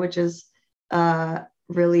own way, which is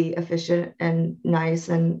really efficient and nice,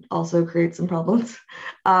 and also creates some problems.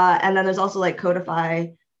 And then there's also like Codify,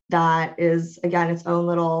 that is again its own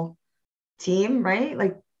little team, right?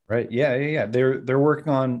 Like, right, yeah. They're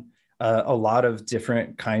working on a lot of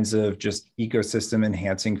different kinds of just ecosystem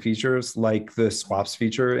enhancing features, like the swaps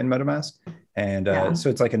feature in MetaMask, and so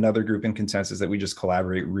it's like another group in Consensus that we just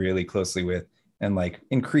collaborate really closely with. And like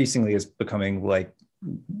increasingly is becoming like,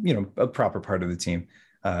 you know, a proper part of the team.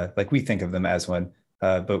 Like we think of them as one,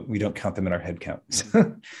 but we don't count them in our head count.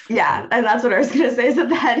 Yeah, and that's what I was going to say, is that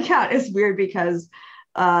the head count is weird because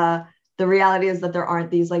the reality is that there aren't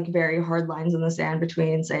these like very hard lines in the sand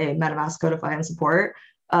between, say, MetaMask, Codify, and support.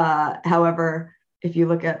 However, if you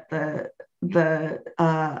look at the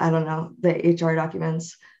I don't know, the HR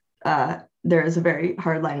documents, there is a very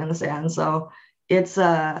hard line in the sand. So it's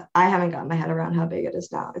I haven't gotten my head around how big it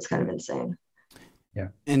is now. It's kind of insane. Yeah.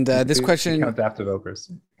 And this question, count active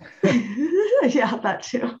developers. Yeah, that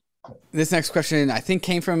too. This next question I think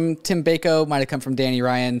came from Tim Bako, might have come from Danny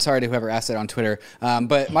Ryan. Sorry to whoever asked it on Twitter.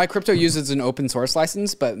 But my crypto uses an open source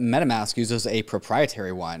license, but MetaMask uses a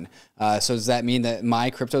proprietary one. So does that mean that my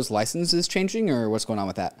crypto's license is changing, or what's going on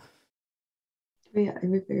with that? Yeah,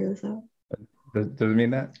 we figure this out. Does it mean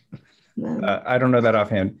that? No. I don't know that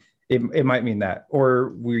offhand. It might mean that,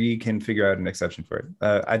 or we can figure out an exception for it.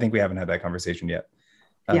 I think we haven't had that conversation yet.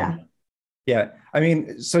 Yeah. I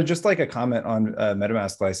mean, so just like a comment on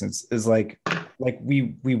MetaMask license is like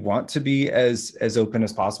we want to be as open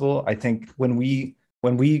as possible. I think when we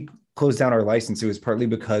closed down our license, it was partly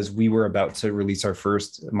because we were about to release our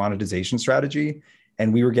first monetization strategy,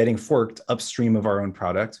 and we were getting forked upstream of our own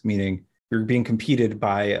product, meaning we were being competed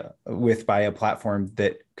by a platform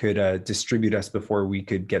that could distribute us before we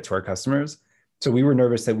could get to our customers. So we were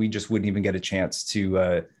nervous that we just wouldn't even get a chance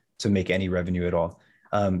to make any revenue at all.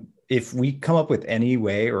 If we come up with any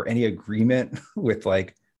way or any agreement with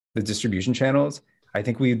like the distribution channels, I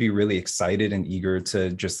think we'd be really excited and eager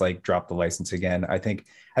to just like drop the license again. I think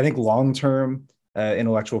long-term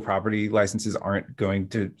intellectual property licenses aren't going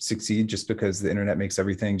to succeed just because the internet makes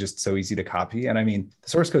everything just so easy to copy. And I mean, the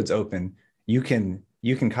source code's open. You can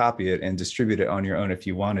copy it and distribute it on your own if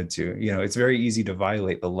you wanted to. You know, it's very easy to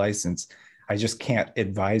violate the license. I just can't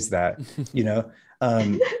advise that, you know.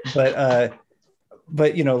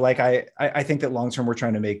 But you know, like I think that long term we're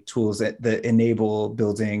trying to make tools that enable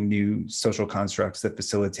building new social constructs that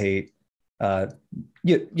facilitate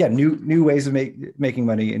new ways of making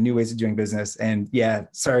money and new ways of doing business. And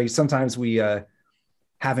sometimes we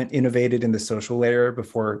haven't innovated in the social layer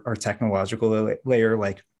before our technological layer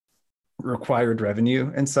like required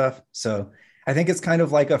revenue and stuff. So I think it's kind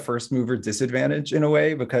of like a first mover disadvantage in a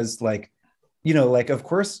way, because like, like of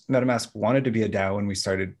course MetaMask wanted to be a DAO when we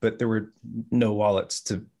started, but there were no wallets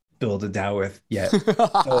to build a DAO with yet.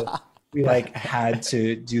 So we like had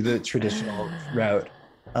to do the traditional route.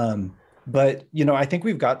 But I think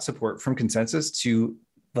we've got support from Consensus to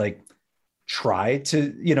like try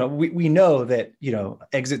to, we know that,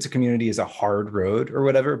 exit to community is a hard road or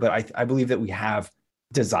whatever, but I believe that we have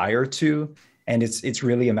desire to, and it's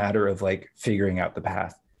really a matter of like figuring out the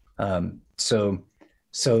path. So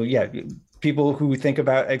yeah, people who think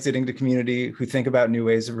about exiting the community, who think about new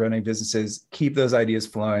ways of running businesses, keep those ideas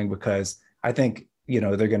flowing, because I think,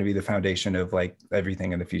 they're going to be the foundation of like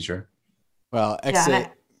everything in the future. Well,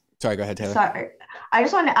 exit. Sorry, go ahead, Taylor. Sorry. I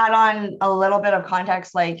just want to add on a little bit of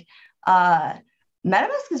context. Like,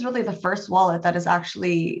 MetaMask is really the first wallet that is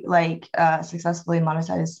actually like successfully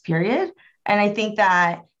monetized, period. And I think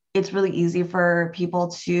that it's really easy for people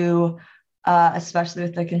to, especially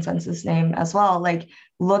with the Consensus name as well, like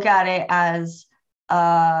look at it as,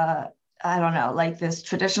 I don't know, like this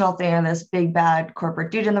traditional thing, or this big bad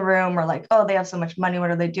corporate dude in the room, or like, oh, they have so much money,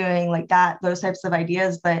 what are they doing? Like that, those types of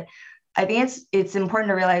ideas. But I think it's important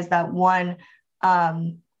to realize that one,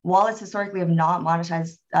 wallets historically have not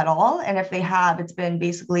monetized at all. And if they have, it's been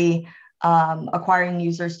basically acquiring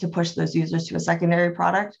users to push those users to a secondary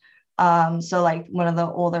product. So like one of the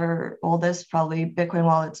oldest, probably Bitcoin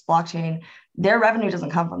wallets, blockchain, their revenue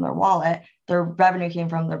doesn't come from their wallet. Their revenue came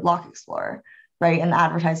from their block explorer, right? And the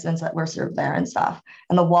advertisements that were served there and stuff.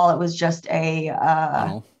 And the wallet was just it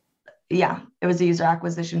was a user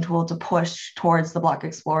acquisition tool to push towards the block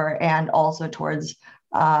explorer, and also towards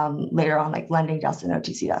later on like lending desks and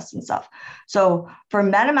OTC desks and stuff. So for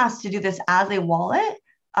MetaMask to do this as a wallet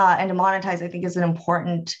and to monetize, I think is an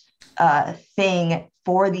important thing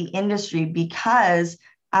for the industry, because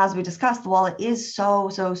as we discussed, the wallet is so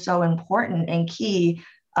important and key.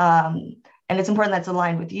 And it's important that it's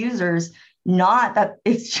aligned with users, not that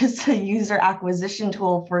it's just a user acquisition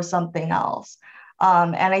tool for something else.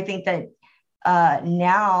 And I think that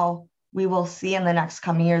now we will see in the next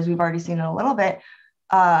coming years, we've already seen it a little bit,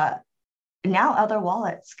 now other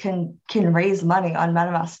wallets can raise money on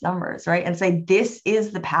MetaMask numbers, right? And say, this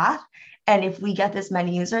is the path. And if we get this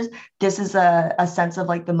many users, this is a sense of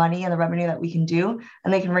like the money and the revenue that we can do,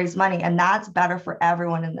 and they can raise money. And that's better for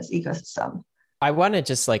everyone in this ecosystem. I want to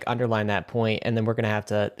just like underline that point, and then we're going to have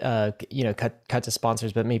to, cut to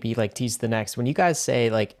sponsors, but maybe like tease the next. When you guys say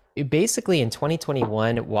like, basically in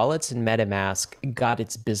 2021, wallets and MetaMask got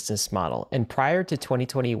its business model. And prior to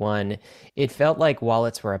 2021, it felt like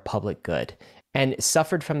wallets were a public good and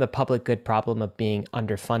suffered from the public good problem of being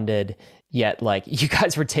underfunded. Yet like you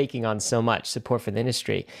guys were taking on so much support for the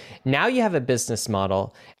industry. Now you have a business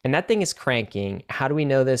model and that thing is cranking. How do we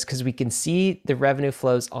know this? Because we can see the revenue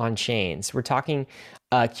flows on chains. We're talking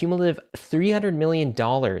cumulative $300 million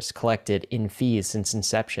collected in fees since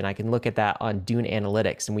inception. I can look at that on Dune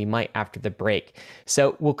Analytics, and we might after the break.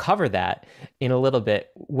 So we'll cover that in a little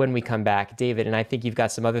bit when we come back, David. And I think you've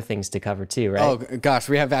got some other things to cover too, right? Oh gosh,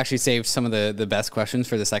 we have actually saved some of the best questions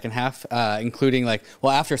for the second half, including like,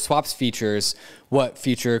 well, after swaps features, what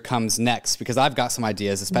feature comes next? Because I've got some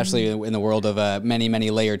ideas, especially in the world of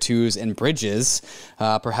many layer twos and bridges.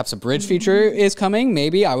 Perhaps a bridge feature is coming.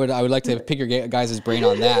 Maybe I would like to pick your guys' brain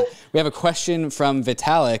on that. We have a question from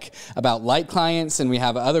Vitalik about light clients, and we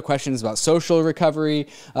have other questions about social recovery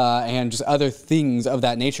and just other things of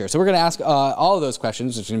that nature. So we're going to ask all of those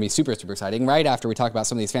questions, which is going to be super exciting, right after we talk about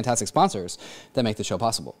some of these fantastic sponsors that make the show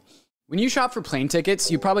possible. When you shop for plane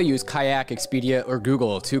tickets, you probably use Kayak, Expedia, or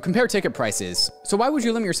Google to compare ticket prices. So why would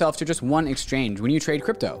you limit yourself to just one exchange when you trade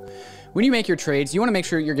crypto? When you make your trades, you want to make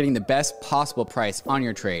sure you're getting the best possible price on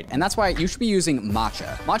your trade, and that's why you should be using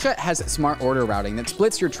Matcha. Matcha has smart order routing that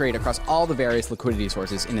splits your trade across all the various liquidity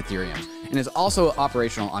sources in Ethereum, and is also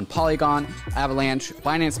operational on Polygon, Avalanche,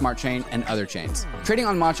 Binance Smart Chain, and other chains. Trading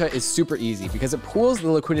on Matcha is super easy because it pools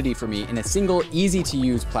the liquidity for me in a single,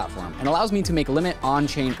 easy-to-use platform and allows me to make limit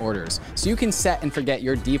on-chain orders, so you can set and forget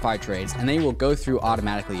your DeFi trades, and they will go through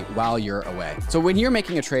automatically while you're away. So when you're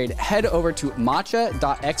making a trade, head over to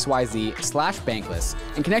matcha.xyz/bankless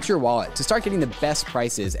and connect your wallet to start getting the best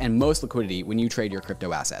prices and most liquidity when you trade your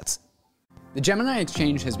crypto assets. The Gemini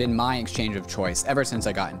exchange has been my exchange of choice ever since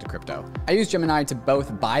I got into crypto. I use Gemini to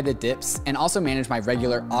both buy the dips and also manage my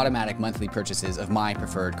regular automatic monthly purchases of my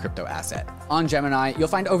preferred crypto asset. On Gemini, you'll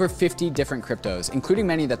find over 50 different cryptos, including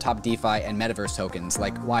many of the top DeFi and metaverse tokens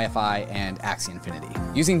like YFI and Axie Infinity.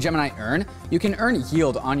 Using Gemini Earn, you can earn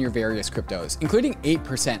yield on your various cryptos, including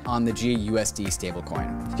 8% on the GUSD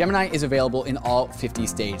stablecoin. Gemini is available in all 50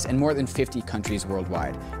 states and more than 50 countries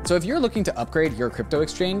worldwide. So if you're looking to upgrade your crypto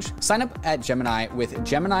exchange, sign up at Gemini with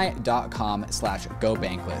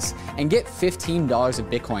gemini.com/gobankless and get $15 of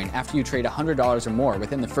Bitcoin after you trade $100 or more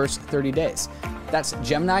within the first 30 days. That's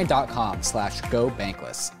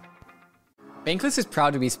gemini.com/gobankless. Bankless is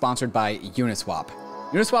proud to be sponsored by Uniswap.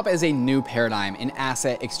 Uniswap is a new paradigm in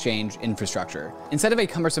asset exchange infrastructure. Instead of a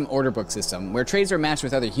cumbersome order book system where trades are matched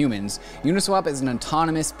with other humans, Uniswap is an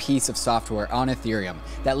autonomous piece of software on Ethereum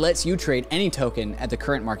that lets you trade any token at the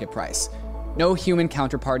current market price. No human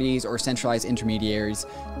counterparties or centralized intermediaries,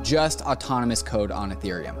 just autonomous code on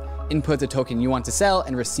Ethereum. Input the token you want to sell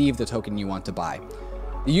and receive the token you want to buy.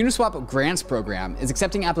 The Uniswap Grants program is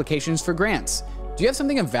accepting applications for grants. Do you have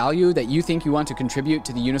something of value that you think you want to contribute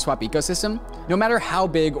to the Uniswap ecosystem? No matter how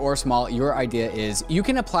big or small your idea is, you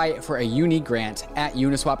can apply for a unique grant at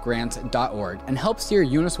uniswapgrants.org and help steer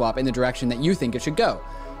Uniswap in the direction that you think it should go.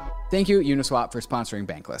 Thank you, Uniswap, for sponsoring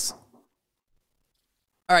Bankless.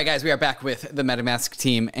 All right, guys, we are back with the MetaMask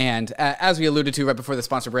team. And as we alluded to right before the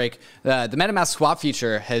sponsor break, the MetaMask swap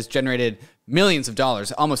feature has generated millions of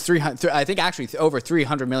dollars, almost 300, I think actually over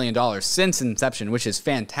 $300 million since inception, which is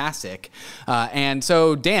fantastic. And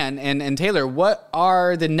so Dan and Taylor, what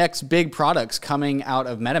are the next big products coming out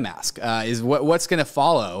of MetaMask? Is what's going to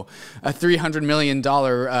follow a $300 million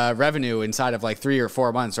revenue inside of like 3 or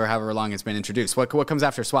 4 months or however long it's been introduced? What comes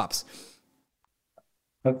after swaps?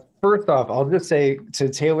 First off, I'll just say to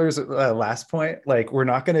Taylor's last point, like we're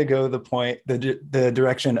not going to go the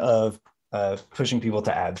direction of pushing people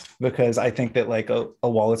to ads, because I think that like a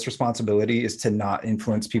wallet's responsibility is to not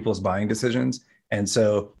influence people's buying decisions. And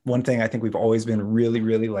so one thing I think we've always been really,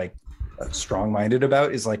 really like strong-minded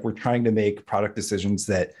about is like we're trying to make product decisions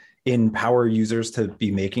that empower users to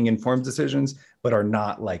be making informed decisions, but are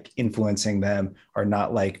not like influencing them, are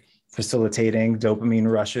not like facilitating dopamine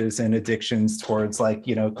rushes and addictions towards like,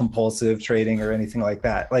 you know, compulsive trading or anything like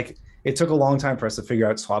that. Like it took a long time for us to figure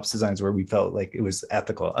out swaps designs where we felt like it was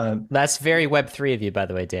ethical. That's very Web3 of you, by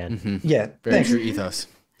the way, Dan. Mm-hmm. Yeah. Very true ethos.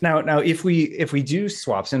 Now, if we do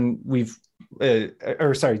swaps and we've,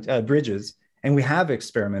 bridges, and we have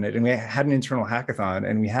experimented and we had an internal hackathon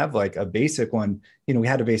and we have like a basic one, you know, we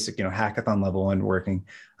had a basic, you know, hackathon level one working.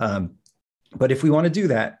 But if we want to do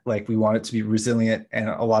that, like we want it to be resilient. And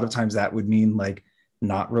a lot of times that would mean like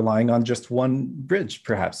not relying on just one bridge,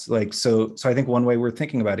 perhaps. Like, so I think one way we're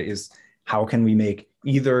thinking about it is how can we make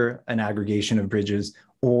either an aggregation of bridges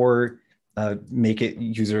or make it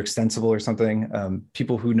user extensible or something.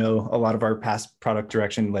 People who know a lot of our past product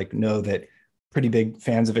direction, like know that pretty big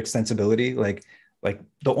fans of extensibility, like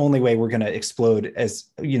the only way we're going to explode,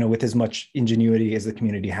 as you know, with as much ingenuity as the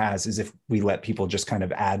community has, is if we let people just kind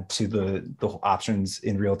of add to the options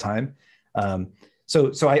in real time.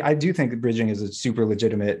 So I do think that bridging is a super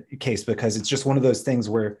legitimate case, because it's just one of those things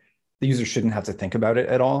where the user shouldn't have to think about it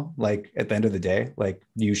at all. Like at the end of the day, like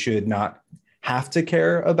you should not have to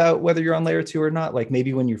care about whether you're on layer 2 or not. Like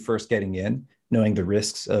maybe when you're first getting in, knowing the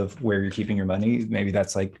risks of where you're keeping your money, maybe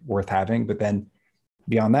that's like worth having, but then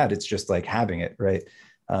beyond that, it's just like having it, right?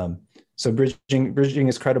 So bridging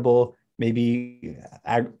is credible. Maybe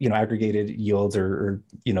aggregated yields or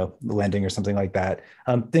lending or something like that.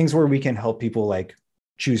 Things where we can help people like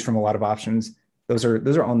choose from a lot of options. Those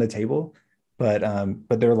are on the table, but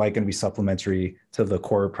they're like going to be supplementary to the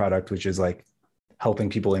core product, which is like helping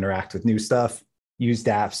people interact with new stuff, use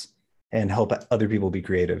dApps, and help other people be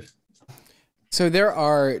creative. So there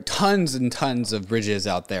are tons and tons of bridges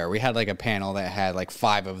out there. We had like a panel that had like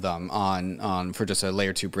 5 of them on for just a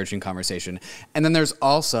layer 2 bridging conversation. And then there's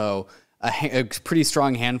also a pretty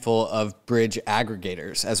strong handful of bridge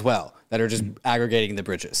aggregators as well that are just aggregating the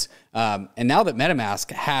bridges. And now that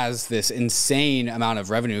MetaMask has this insane amount of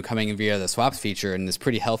revenue coming in via the swaps feature and this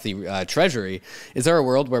pretty healthy treasury, is there a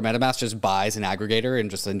world where MetaMask just buys an aggregator and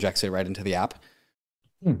just injects it right into the app?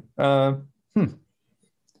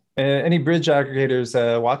 Any bridge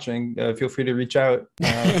aggregators watching, feel free to reach out.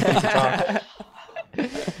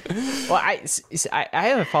 Well, I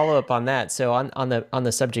have a follow-up on that. So on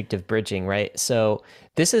the subject of bridging, right? So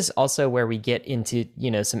this is also where we get into,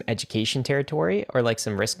 some education territory or like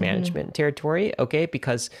some risk management territory, okay?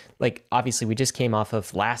 Because like obviously we just came off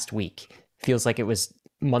of last week. Feels like it was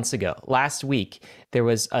months ago. Last week there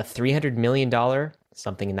was a $300 million,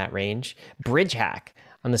 something in that range, bridge hack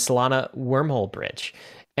on the Solana wormhole bridge.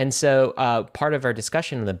 And so part of our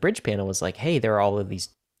discussion in the bridge panel was like, hey, there are all of these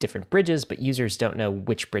different bridges, but users don't know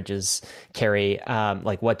which bridges carry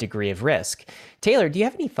like what degree of risk. Taylor, do you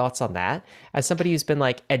have any thoughts on that? As somebody who's been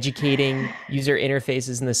like educating user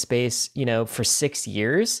interfaces in the space, for 6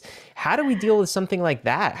 years, how do we deal with something like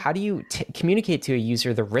that? How do you communicate to a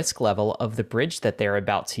user the risk level of the bridge that they're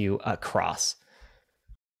about to cross?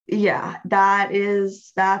 Yeah,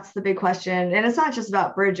 that's the big question. And it's not just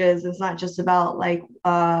about bridges. It's not just about like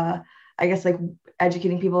I guess like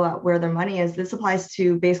educating people about where their money is. This applies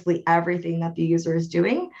to basically everything that the user is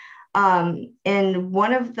doing. And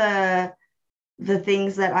one of the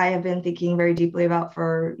things that I have been thinking very deeply about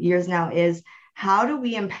for years now is how do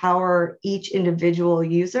we empower each individual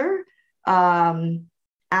user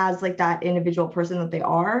as like that individual person that they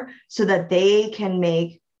are, so that they can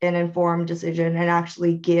make an informed decision and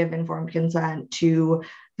actually give informed consent to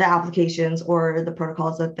the applications or the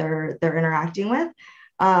protocols that they're interacting with.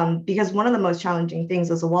 Because one of the most challenging things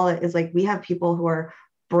as a wallet is like we have people who are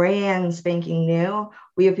brand spanking new.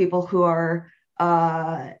 We have people who are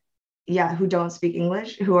who don't speak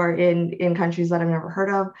English, who are in countries that I've never heard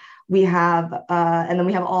of. We have and then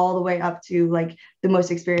we have all the way up to like the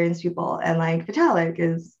most experienced people, and like Vitalik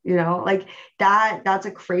is, you know, like that's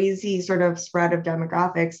a crazy sort of spread of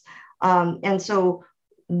demographics. And so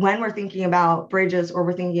when we're thinking about bridges or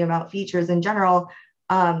we're thinking about features in general,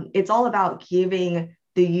 it's all about giving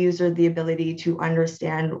the user the ability to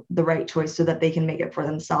understand the right choice so that they can make it for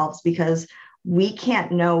themselves, because we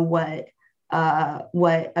can't know what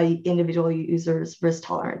a individual user's risk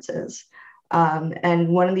tolerance is. And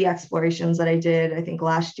one of the explorations that I did, I think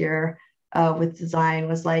last year with design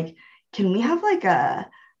was like, can we have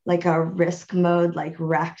like a risk mode, like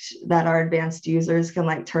rect, that our advanced users can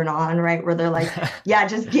like turn on, right? Where they're like, yeah,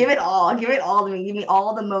 just give it all to me. Give me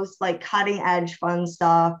all the most like cutting edge fun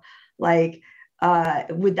stuff. Like,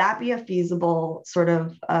 would that be a feasible sort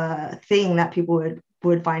of thing that people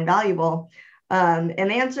would find valuable? And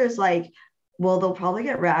the answer is like, well, they'll probably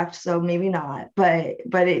get wrecked, so maybe not. But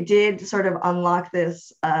it did sort of unlock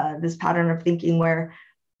this this pattern of thinking where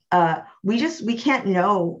we can't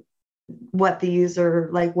know what the user,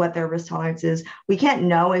 like what their risk tolerance is. We can't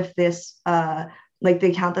know if this like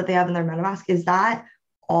the account that they have in their MetaMask, is that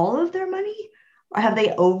all of their money? Or have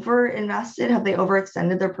they over invested? Have they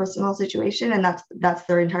overextended their personal situation and that's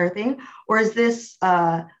their entire thing? Or is this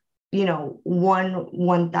you know,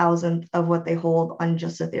 1/1000th of what they hold on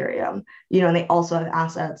just Ethereum, you know, and they also have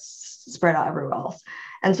assets spread out everywhere else.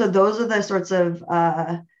 And so those are the sorts of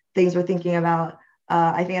things we're thinking about.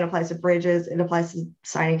 I think it applies to bridges. It applies to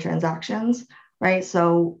signing transactions, right?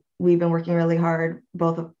 So we've been working really hard.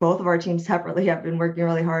 Both of our teams separately have been working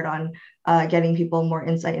really hard on getting people more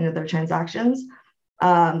insight into their transactions.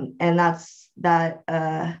 And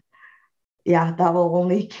that will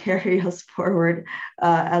only carry us forward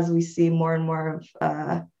as we see more and more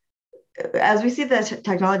of, as we see the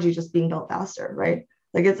technology just being built faster, right?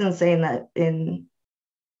 Like it's insane that in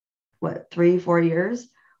 3-4 years,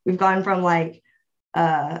 we've gone from like,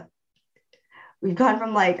 I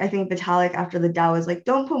think Vitalik after the DAO was like,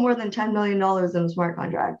 don't put more than $10 million in a smart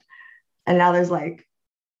contract. And now there's like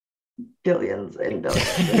billions and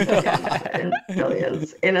billions and billions and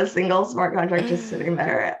billions in a single smart contract just sitting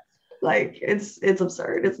there. Like it's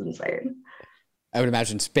absurd. It's insane. I would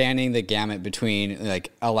imagine spanning the gamut between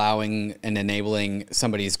like allowing and enabling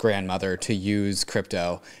somebody's grandmother to use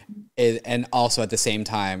crypto and also at the same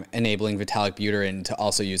time enabling Vitalik Buterin to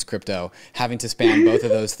also use crypto, having to span both of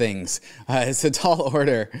those things. It's a tall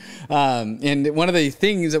order. And one of the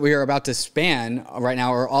things that we are about to span right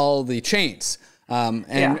now are all the chains.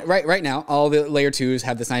 Right now, all the layer 2s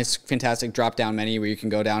have this nice, fantastic drop-down menu where you can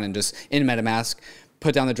go down and just in MetaMask,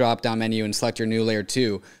 put down the drop-down menu and select your new layer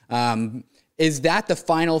 2. Is that the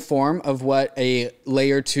final form of what a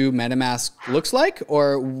layer 2 MetaMask looks like?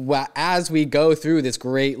 Or as we go through this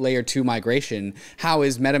great layer 2 migration, how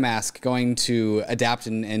is MetaMask going to adapt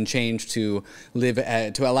and change to live,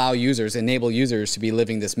 to allow users, enable users to be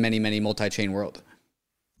living this many, many multi-chain world?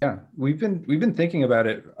 Yeah, we've been thinking about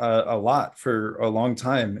it a lot for a long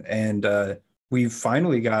time. And we've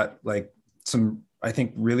finally got like some, I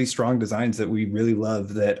think, really strong designs that we really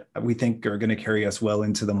love that we think are going to carry us well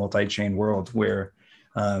into the multi-chain world where,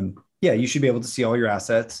 you should be able to see all your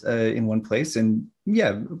assets in one place and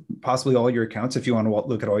possibly all your accounts if you want to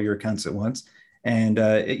look at all your accounts at once, and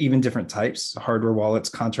even different types, hardware wallets,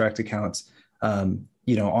 contract accounts, on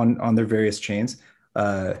their various chains.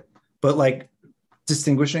 But like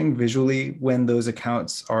distinguishing visually when those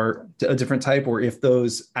accounts are a different type, or if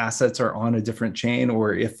those assets are on a different chain,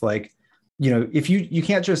 or if like, if you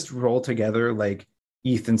can't just roll together like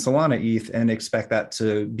ETH and Solana ETH and expect that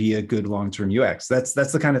to be a good long-term UX. That's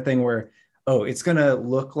the kind of thing where, it's going to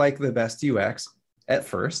look like the best UX at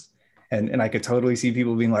first. And I could totally see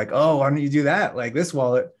people being like, oh, why don't you do that? Like this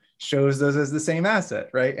wallet shows those as the same asset,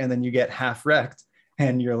 right? And then you get half wrecked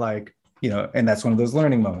and you're like, and that's one of those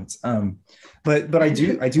learning moments. But I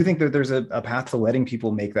do think that there's a path to letting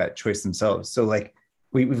people make that choice themselves. So like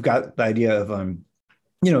we've got the idea of,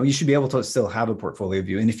 you should be able to still have a portfolio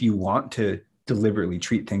view. And if you want to deliberately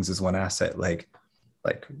treat things as one asset, like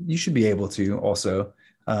you should be able to also.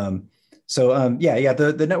 The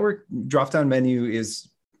network drop-down menu is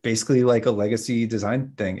basically like a legacy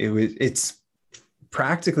design thing. It's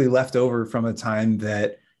practically left over from a time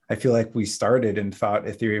that I feel like we started and thought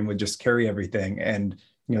Ethereum would just carry everything. And,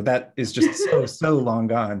 that is just so long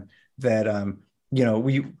gone that,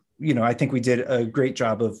 I think we did a great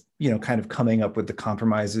job of, kind of coming up with the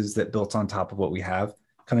compromises that built on top of what we have,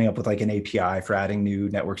 coming up with like an API for adding new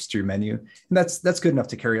networks to your menu. And that's good enough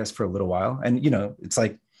to carry us for a little while. And, it's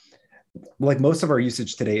like most of our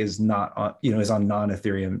usage today is not on, is on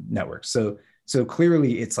non-Ethereum networks. So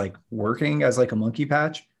clearly it's like working as like a monkey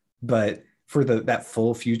patch, but for that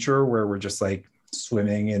full future where we're just like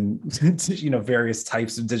swimming in, various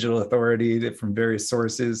types of digital authority from various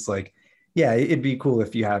sources, like, yeah, it'd be cool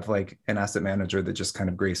if you have like an asset manager that just kind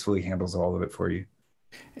of gracefully handles all of it for you.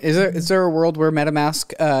 Is there a world where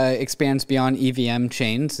MetaMask expands beyond EVM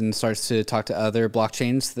chains and starts to talk to other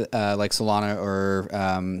blockchains like Solana or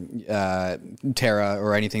Terra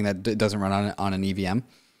or anything that doesn't run on an EVM?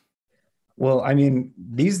 Well, I mean,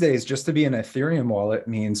 these days, just to be an Ethereum wallet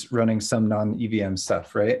means running some non-EVM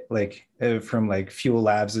stuff, right? Like from like Fuel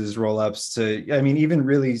Labs's rollups to, I mean, even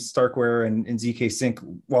really Starkware and ZK Sync,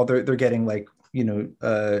 while they're getting like,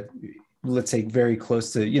 let's say very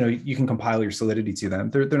close to, you can compile your Solidity to them.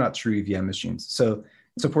 They're not true EVM machines. So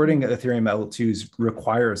supporting Ethereum L2s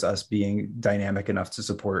requires us being dynamic enough to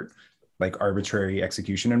support like arbitrary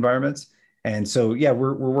execution environments. And so, yeah,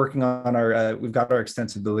 we're working on we've got our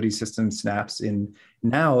extensibility system snaps in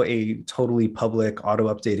now a totally public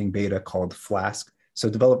auto updating beta called Flask. So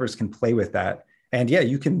developers can play with that. And yeah,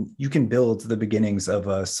 you can build the beginnings of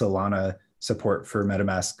a Solana support for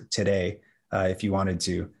MetaMask today if you wanted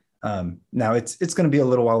to. Now it's going to be a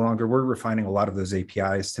little while longer. We're refining a lot of those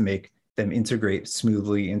APIs to make them integrate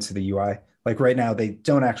smoothly into the UI. Like right now, they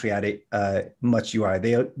don't actually add much UI.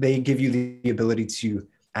 They give you the ability to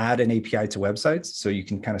add an API to websites. So you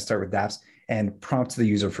can kind of start with dApps and prompt the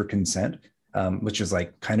user for consent, which is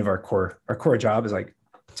like kind of our core job is like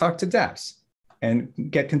talk to dApps and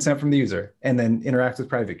get consent from the user and then interact with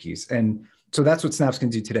private keys. And so that's what Snaps can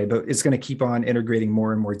do today, but it's going to keep on integrating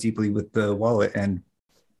more and more deeply with the wallet. And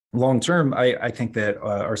long term, I think that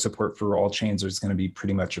our support for all chains is going to be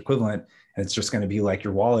pretty much equivalent. And it's just going to be like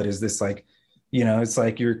your wallet is this like, it's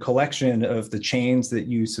like your collection of the chains that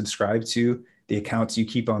you subscribe to, the accounts you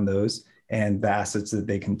keep on those, and the assets that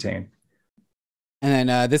they contain. And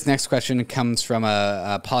then this next question comes from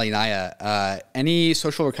Polynaya. Any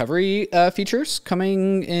social recovery features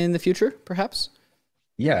coming in the future, perhaps?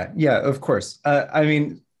 Yeah, of course. I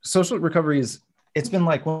mean, social recovery it's been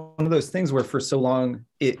like one of those things where for so long,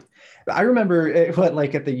 I remember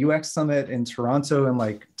at the UX summit in Toronto in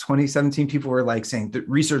like 2017, people were like saying that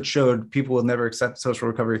research showed people will never accept social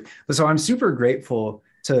recovery. So I'm super grateful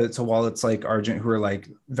to wallets like Argent who are like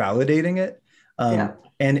validating it.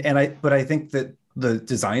 But I think that the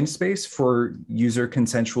design space for user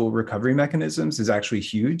consensual recovery mechanisms is actually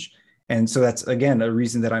huge. And so that's, again, a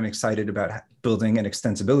reason that I'm excited about building an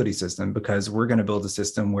extensibility system, because we're going to build a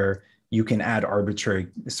system where you can add arbitrary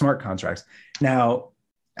smart contracts. Now,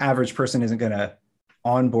 average person isn't going to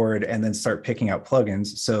onboard and then start picking out plugins.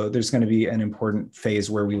 So there's going to be an important phase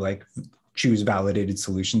where we like choose validated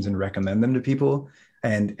solutions and recommend them to people.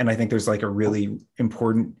 And I think there's like a really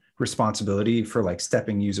important responsibility for like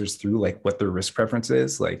stepping users through like what their risk preference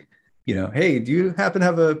is. Like, hey, do you happen to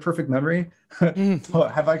have a perfect memory? Well,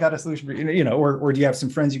 have I got a solution for or do you have some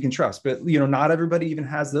friends you can trust? But not everybody even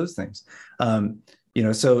has those things.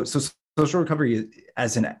 So social recovery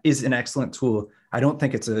is an excellent tool. I don't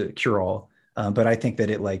think it's a cure-all, but I think that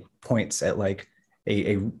it like points at like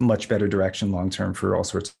a much better direction long term for all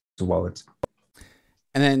sorts of wallets.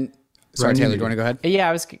 And then, sorry, Taylor, do you want to go ahead?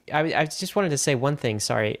 Yeah, I just wanted to say one thing.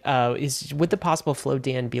 Sorry, would the possible flow,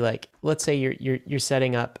 Dan, be like, let's say you're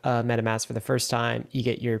setting up MetaMask for the first time, you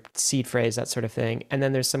get your seed phrase, that sort of thing, and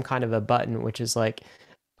then there's some kind of a button which is like,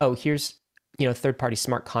 oh, here's third-party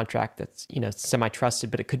smart contract that's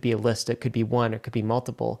semi-trusted, but it could be a list, it could be one, it could be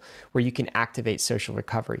multiple, where you can activate social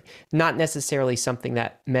recovery. Not necessarily something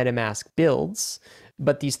that MetaMask builds,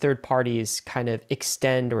 but these third parties kind of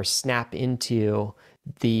extend or snap into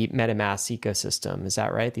the MetaMask ecosystem. Is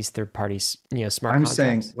that right? These third parties, smart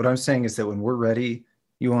contracts. What I'm saying is that when we're ready,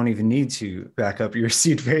 you won't even need to back up your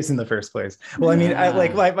seed phrase in the first place. Well, I mean,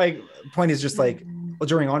 my point is just like,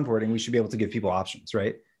 during onboarding, we should be able to give people options,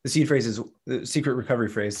 right? The seed phrase is the secret recovery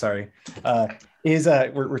phrase. Sorry,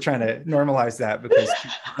 we're trying to normalize that because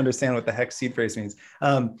people understand what the heck seed phrase means.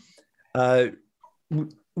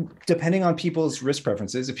 depending on people's risk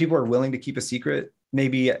preferences, if people are willing to keep a secret,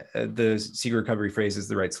 maybe the secret recovery phrase is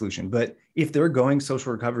the right solution. But if they're going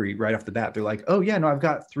social recovery right off the bat, they're like, oh yeah, no, I've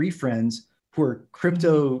got 3 friends who are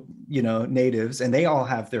crypto, natives, and they all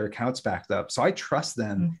have their accounts backed up. So I trust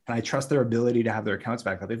them and I trust their ability to have their accounts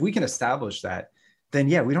backed up. If we can establish that, then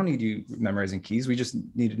yeah, we don't need you memorizing keys. We just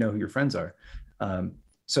need to know who your friends are.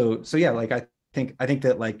 So yeah, like I think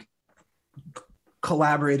that like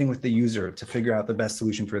collaborating with the user to figure out the best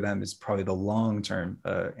solution for them is probably the long-term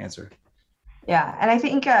answer. Yeah, and I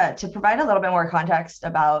think to provide a little bit more context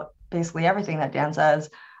about basically everything that Dan says,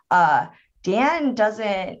 Dan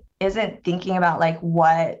isn't thinking about like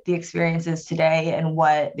what the experience is today and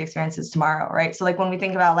what the experience is tomorrow, right? So like when we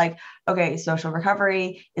think about like, okay, social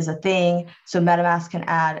recovery is a thing, so MetaMask can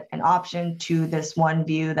add an option to this one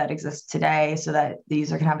view that exists today so that the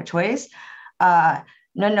user can have a choice.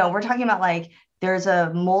 No, we're talking about like there's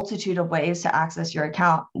a multitude of ways to access your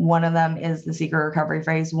account. One of them is the secret recovery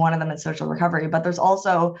phrase. One of them is social recovery, but there's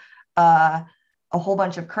also a whole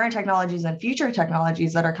bunch of current technologies and future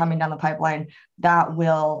technologies that are coming down the pipeline that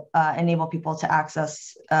will enable people to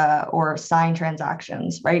access or sign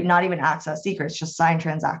transactions, right? Not even access secrets, just sign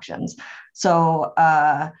transactions. So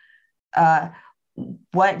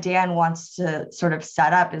what Dan wants to sort of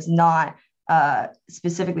set up is not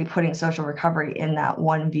specifically putting social recovery in that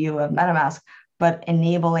one view of MetaMask, but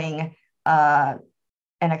enabling an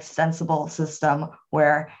extensible system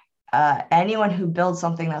where anyone who builds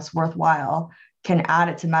something that's worthwhile can add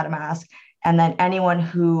it to MetaMask. And then anyone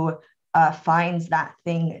who finds that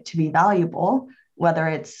thing to be valuable, whether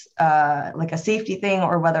it's like a safety thing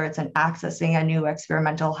or whether it's an accessing a new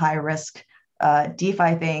experimental high risk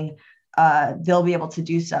DeFi thing, they'll be able to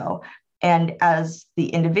do so. And as the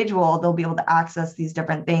individual, they'll be able to access these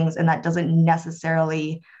different things. And that doesn't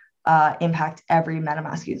necessarily impact every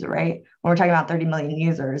MetaMask user, right? When we're talking about 30 million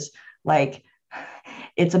users, like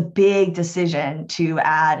it's a big decision to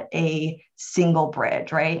add a single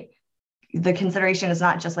bridge, right? The consideration is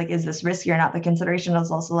not just like, is this risky or not? The consideration is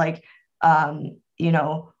also like,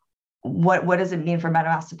 what does it mean for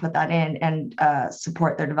MetaMask to put that in and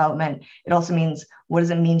support their development? It also means, what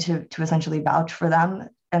does it mean to essentially vouch for them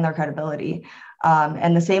and their credibility?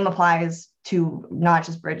 And the same applies to not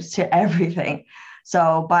just bridges, to everything.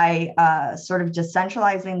 So by sort of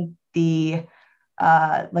decentralizing the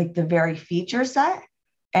very feature set,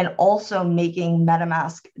 and also making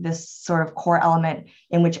MetaMask this sort of core element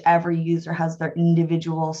in which every user has their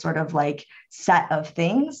individual sort of like set of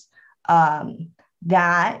things. That's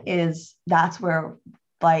where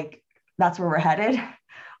we're headed.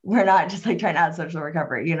 We're not just like trying to add social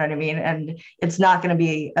recovery, you know what I mean? And it's not going to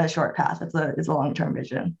be a short path. It's a long-term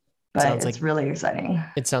vision, but it's really exciting.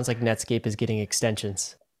 It sounds like Netscape is getting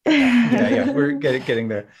extensions. yeah, we're getting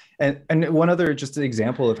there. And one other just an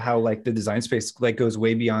example of how like the design space like goes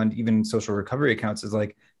way beyond even social recovery accounts is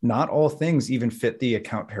like not all things even fit the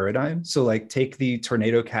account paradigm. So like take the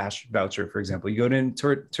Tornado Cash voucher, for example. You go to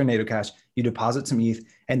Tornado Cash, you deposit some ETH,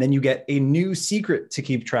 and then you get a new secret to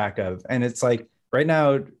keep track of. And it's like right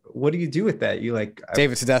now, what do you do with that? You like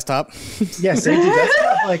save it to desktop. Yeah, save it to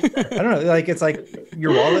desktop. Like I don't know, like it's like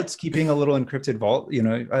your wallet's keeping a little encrypted vault.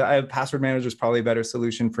 I have password manager is probably a better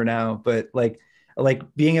solution for now, but like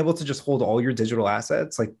being able to just hold all your digital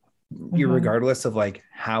assets, like regardless of like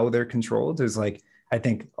how they're controlled, is like I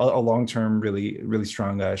think a long-term, really, really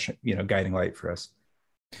strong, guiding light for us.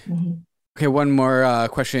 Mm-hmm. Okay, one more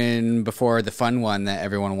question before the fun one that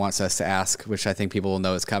everyone wants us to ask, which I think people will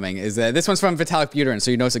know is coming, is this one's from Vitalik Buterin,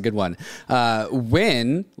 so you know it's a good one.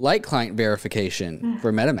 When light client verification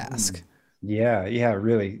for MetaMask? Yeah,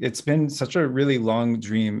 really. It's been such a really long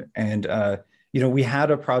dream. And, we had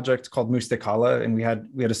a project called Mustakala, and we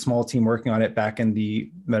had a small team working on it back in the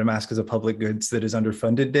MetaMask as a public goods that is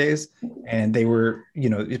underfunded days. And they were,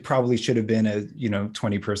 it probably should have been a,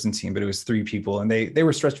 20-person team, but it was 3 people, and they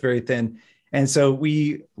were stretched very thin. And so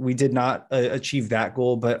we did not achieve that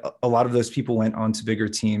goal, but a lot of those people went on to bigger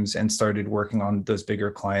teams and started working on those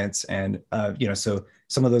bigger clients. And, so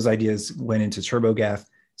some of those ideas went into TurboGath.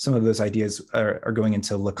 Some of those ideas are going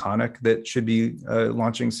into Laconic that should be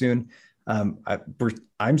launching soon.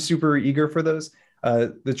 I'm super eager for those.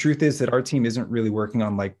 The truth is that our team isn't really working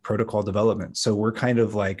on like protocol development. So we're kind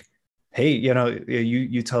of like, hey,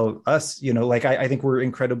 you tell us, I think we're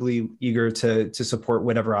incredibly eager to support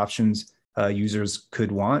whatever options users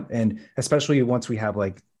could want. And especially once we have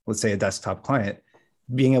like, let's say a desktop client,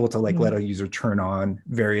 being able to like let a user turn on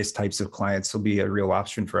various types of clients will be a real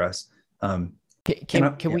option for us.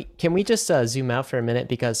 Can we just zoom out for a minute,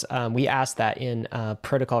 because we asked that in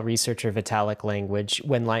protocol researcher Vitalik language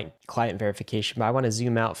when like client verification, but I want to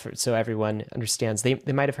zoom out so everyone understands. They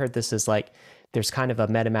might have heard this as like there's kind of a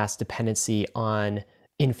MetaMask dependency on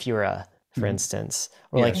Infura, for instance,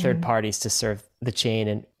 or like third parties to serve the chain,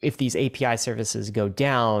 and if these API services go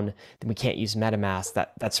down, then we can't use MetaMask,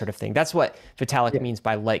 that sort of thing. That's what Vitalik means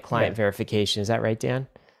by light client verification. Is that right, Dan?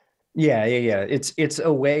 Yeah. It's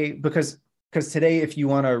a way, because today, if you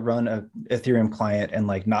want to run a Ethereum client and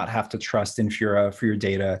like not have to trust Infura for your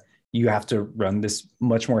data, you have to run this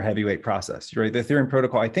much more heavyweight process, right? The Ethereum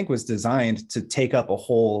protocol, I think, was designed to take up a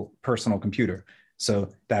whole personal computer. So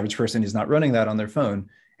the average person is not running that on their phone.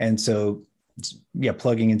 And so,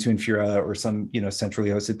 plugging into Infura or some, centrally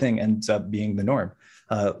hosted thing ends up being the norm.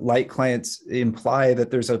 Light clients imply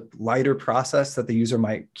that there's a lighter process that the user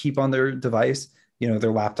might keep on their device,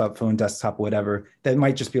 their laptop, phone, desktop, whatever, that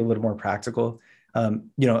might just be a little more practical.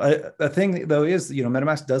 A thing though is,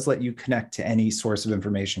 MetaMask does let you connect to any source of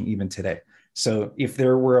information even today. So if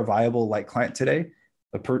there were a viable light client today,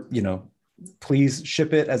 please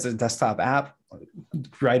ship it as a desktop app,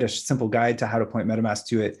 write a simple guide to how to point MetaMask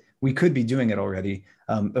to it. We could be doing it already.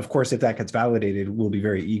 Of course, if that gets validated, we'll be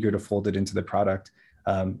very eager to fold it into the product.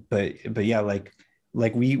 But yeah, like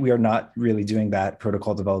we are not really doing that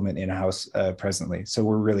protocol development in-house presently. So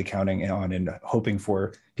we're really counting on and hoping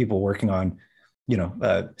for people working on,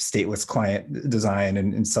 stateless client design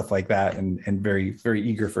and stuff like that, and very, very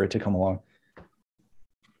eager for it to come along.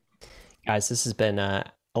 Guys, this has been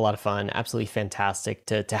a lot of fun. Absolutely fantastic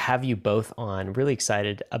to have you both on. Really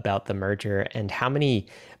excited about the merger and how many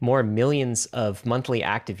more millions of monthly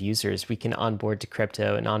active users we can onboard to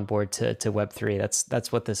crypto and onboard to Web3.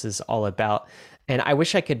 That's what this is all about. And I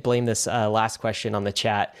wish I could blame this last question on the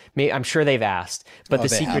chat. I'm sure they've asked, but the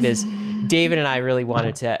secret is David and I really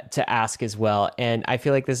wanted to ask as well. And I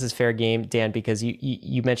feel like this is fair game, Dan, because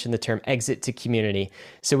you mentioned the term exit to community.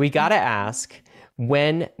 So we got to ask,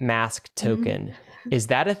 when Mask token, is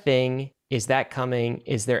that a thing? Is that coming?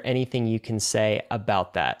 Is there anything you can say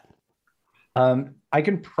about that? I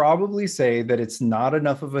can probably say that it's not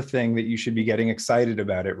enough of a thing that you should be getting excited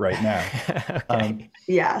about it right now. Okay.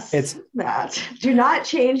 Yes, it's that. Do not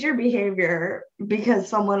change your behavior because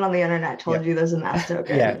someone on the internet told you there's a Mask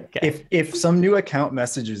token. Yeah. Okay. If some new account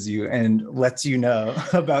messages you and lets you know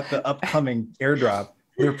about the upcoming airdrop,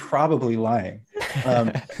 they're probably lying.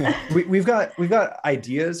 We've got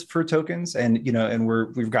ideas for tokens, and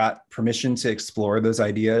we've got permission to explore those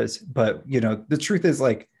ideas. But the truth is,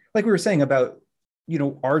 like we were saying about,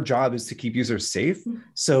 our job is to keep users safe.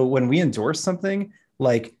 So when we endorse something,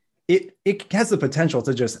 like it has the potential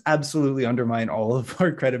to just absolutely undermine all of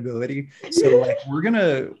our credibility. So like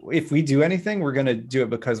if we do anything, we're gonna do it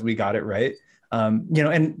because we got it right.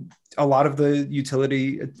 And a lot of the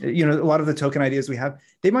utility, a lot of the token ideas we have,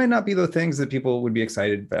 they might not be the things that people would be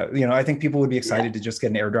excited about. I think people would be excited to just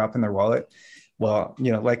get an airdrop in their wallet. Well,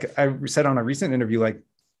 like I said on a recent interview, like,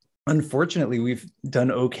 unfortunately, we've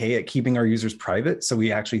done okay at keeping our users private. So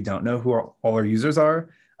we actually don't know who all our users are.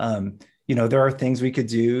 There are things we could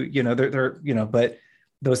do, but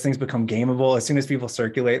those things become gameable. As soon as people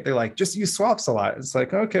circulate, they're like, just use swaps a lot. It's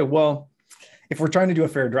like, okay, well, if we're trying to do a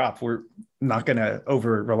fair drop, we're not going to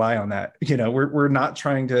over rely on that. We're not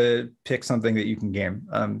trying to pick something that you can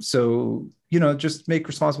game. So, just make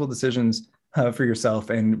responsible decisions for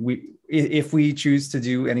yourself. And if we choose to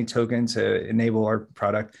do any token to enable our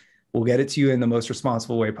product, we'll get it to you in the most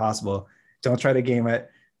responsible way possible. Don't try to game it.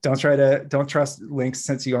 Don't trust links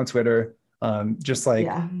sent to you on Twitter. Just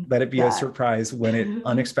let it be a surprise when it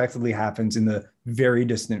unexpectedly happens in the very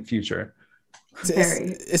distant future.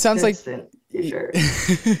 It sounds like future.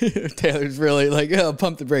 Taylor's really like,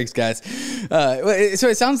 pump the brakes, guys. So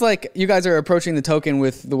it sounds like you guys are approaching the token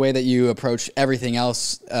with the way that you approach everything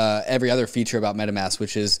else, every other feature about MetaMask,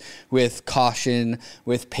 which is with caution,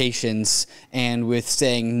 with patience, and with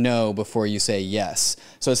saying no before you say yes.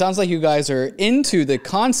 So it sounds like you guys are into the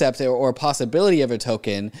concept or possibility of a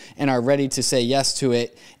token and are ready to say yes to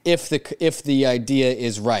it if the idea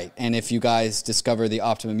is right, and if you guys discover the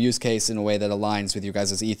optimum use case in a way that aligns with your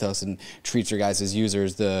guys' ethos and treats your guys'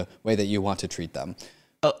 users the way that you want to treat them.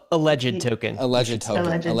 Alleged token. Alleged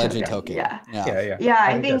token. Yeah.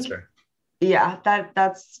 I think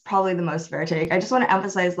that's probably the most fair take. I just want to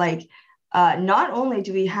emphasize, not only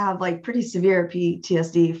do we have pretty severe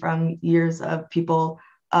PTSD from years of people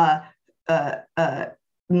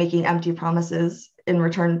making empty promises in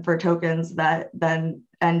return for tokens that then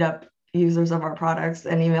end up users of our products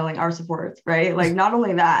and emailing our support, right? Not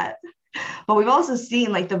only that, but we've also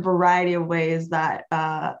seen the variety of ways that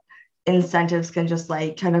incentives can just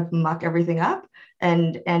kind of muck everything up.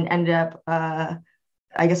 and ended up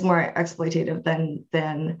I guess more exploitative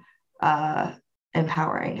than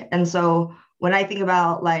empowering. And so when I think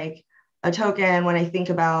about like a token, when I think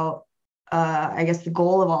about I guess the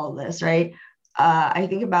goal of all of this, right? I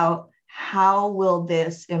think about how will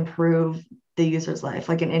this improve the user's life,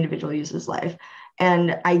 like an individual user's life.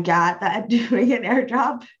 And I got that doing an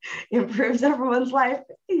airdrop improves everyone's life,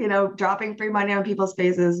 dropping free money on people's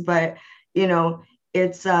faces. But,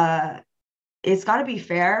 it's got to be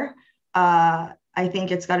fair. I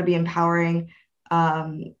think it's got to be empowering.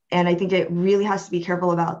 And I think it really has to be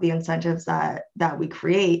careful about the incentives that we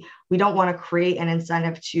create. We don't want to create an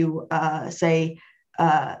incentive to say,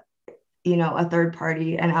 a third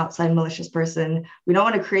party, an outside malicious person. We don't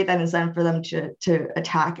want to create that incentive for them to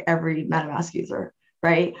attack every MetaMask user,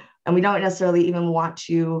 right? And we don't necessarily even want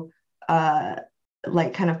to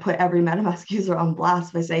kind of put every MetaMask user on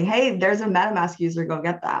blast by saying, hey, there's a MetaMask user, go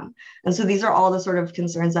get them. And so these are all the sort of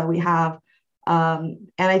concerns that we have. And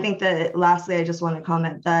I think that lastly, I just want to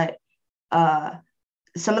comment that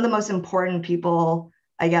some of the most important people,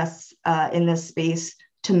 I guess, in this space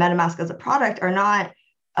to MetaMask as a product are not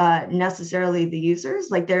necessarily the users,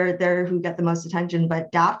 like they're who get the most attention,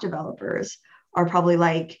 but dApp developers are probably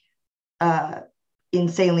like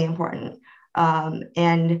insanely important.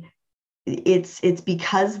 And it's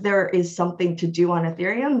because there is something to do on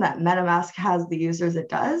Ethereum that MetaMask has the users it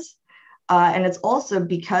does. And it's also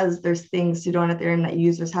because there's things to do on Ethereum that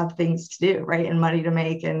users have things to do, right? And money to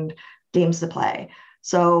make and games to play.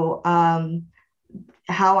 So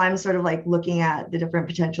how I'm sort of like looking at the different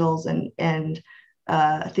potentials and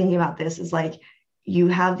thinking about this is like, you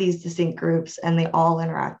have these distinct groups and they all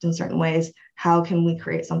interact in certain ways. How can we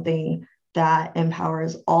create something that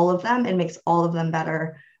empowers all of them and makes all of them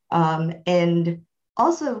better? And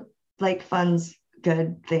also like funds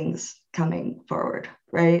good things coming forward,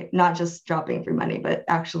 right? Not just dropping free money, but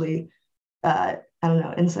actually,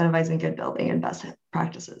 incentivizing good building and best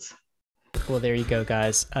practices. Well, there you go,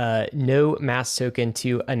 guys. No MASK token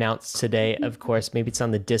to announce today, of course. Maybe it's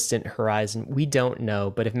on the distant horizon. We don't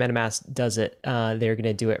know. But if MetaMask does it, they're going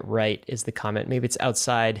to do it right, is the comment. Maybe it's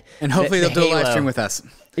outside. And hopefully they'll do a live stream with us.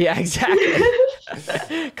 Yeah,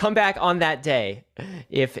 exactly. Come back on that day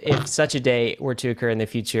if such a day were to occur in the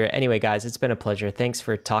future. Anyway, guys, it's been a pleasure. Thanks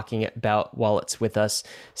for talking about wallets with us.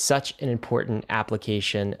 Such an important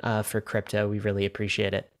application for crypto. We really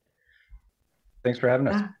appreciate it. Thanks for having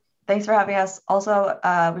us. Thanks for having us. Also,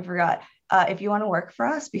 we forgot, if you want to work for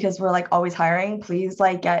us, because we're like always hiring, please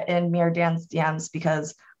like get in me or Dan's DMs,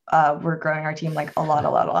 because we're growing our team like a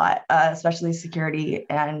lot, especially security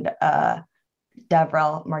and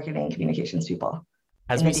DevRel, marketing, communications people.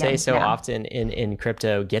 As we say so often in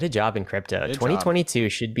crypto, get a job in crypto. 2022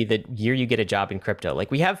 should be the year you get a job in crypto.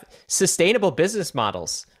 Like, we have sustainable business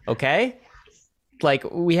models, okay? Like,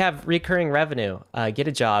 we have recurring revenue. Get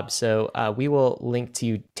a job. So we will link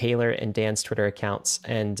to Taylor and Dan's Twitter accounts,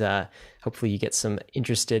 and hopefully you get some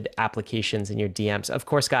interested applications in your DMs. Of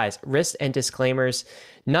course, guys, risks and disclaimers.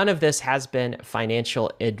 None of this has been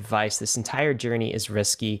financial advice. This entire journey is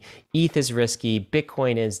risky. ETH is risky.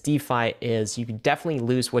 Bitcoin is. DeFi is. You can definitely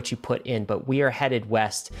lose what you put in, but we are headed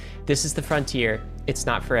west. This is the frontier. It's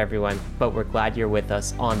not for everyone, but we're glad you're with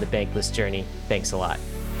us on the Bankless journey. Thanks a lot.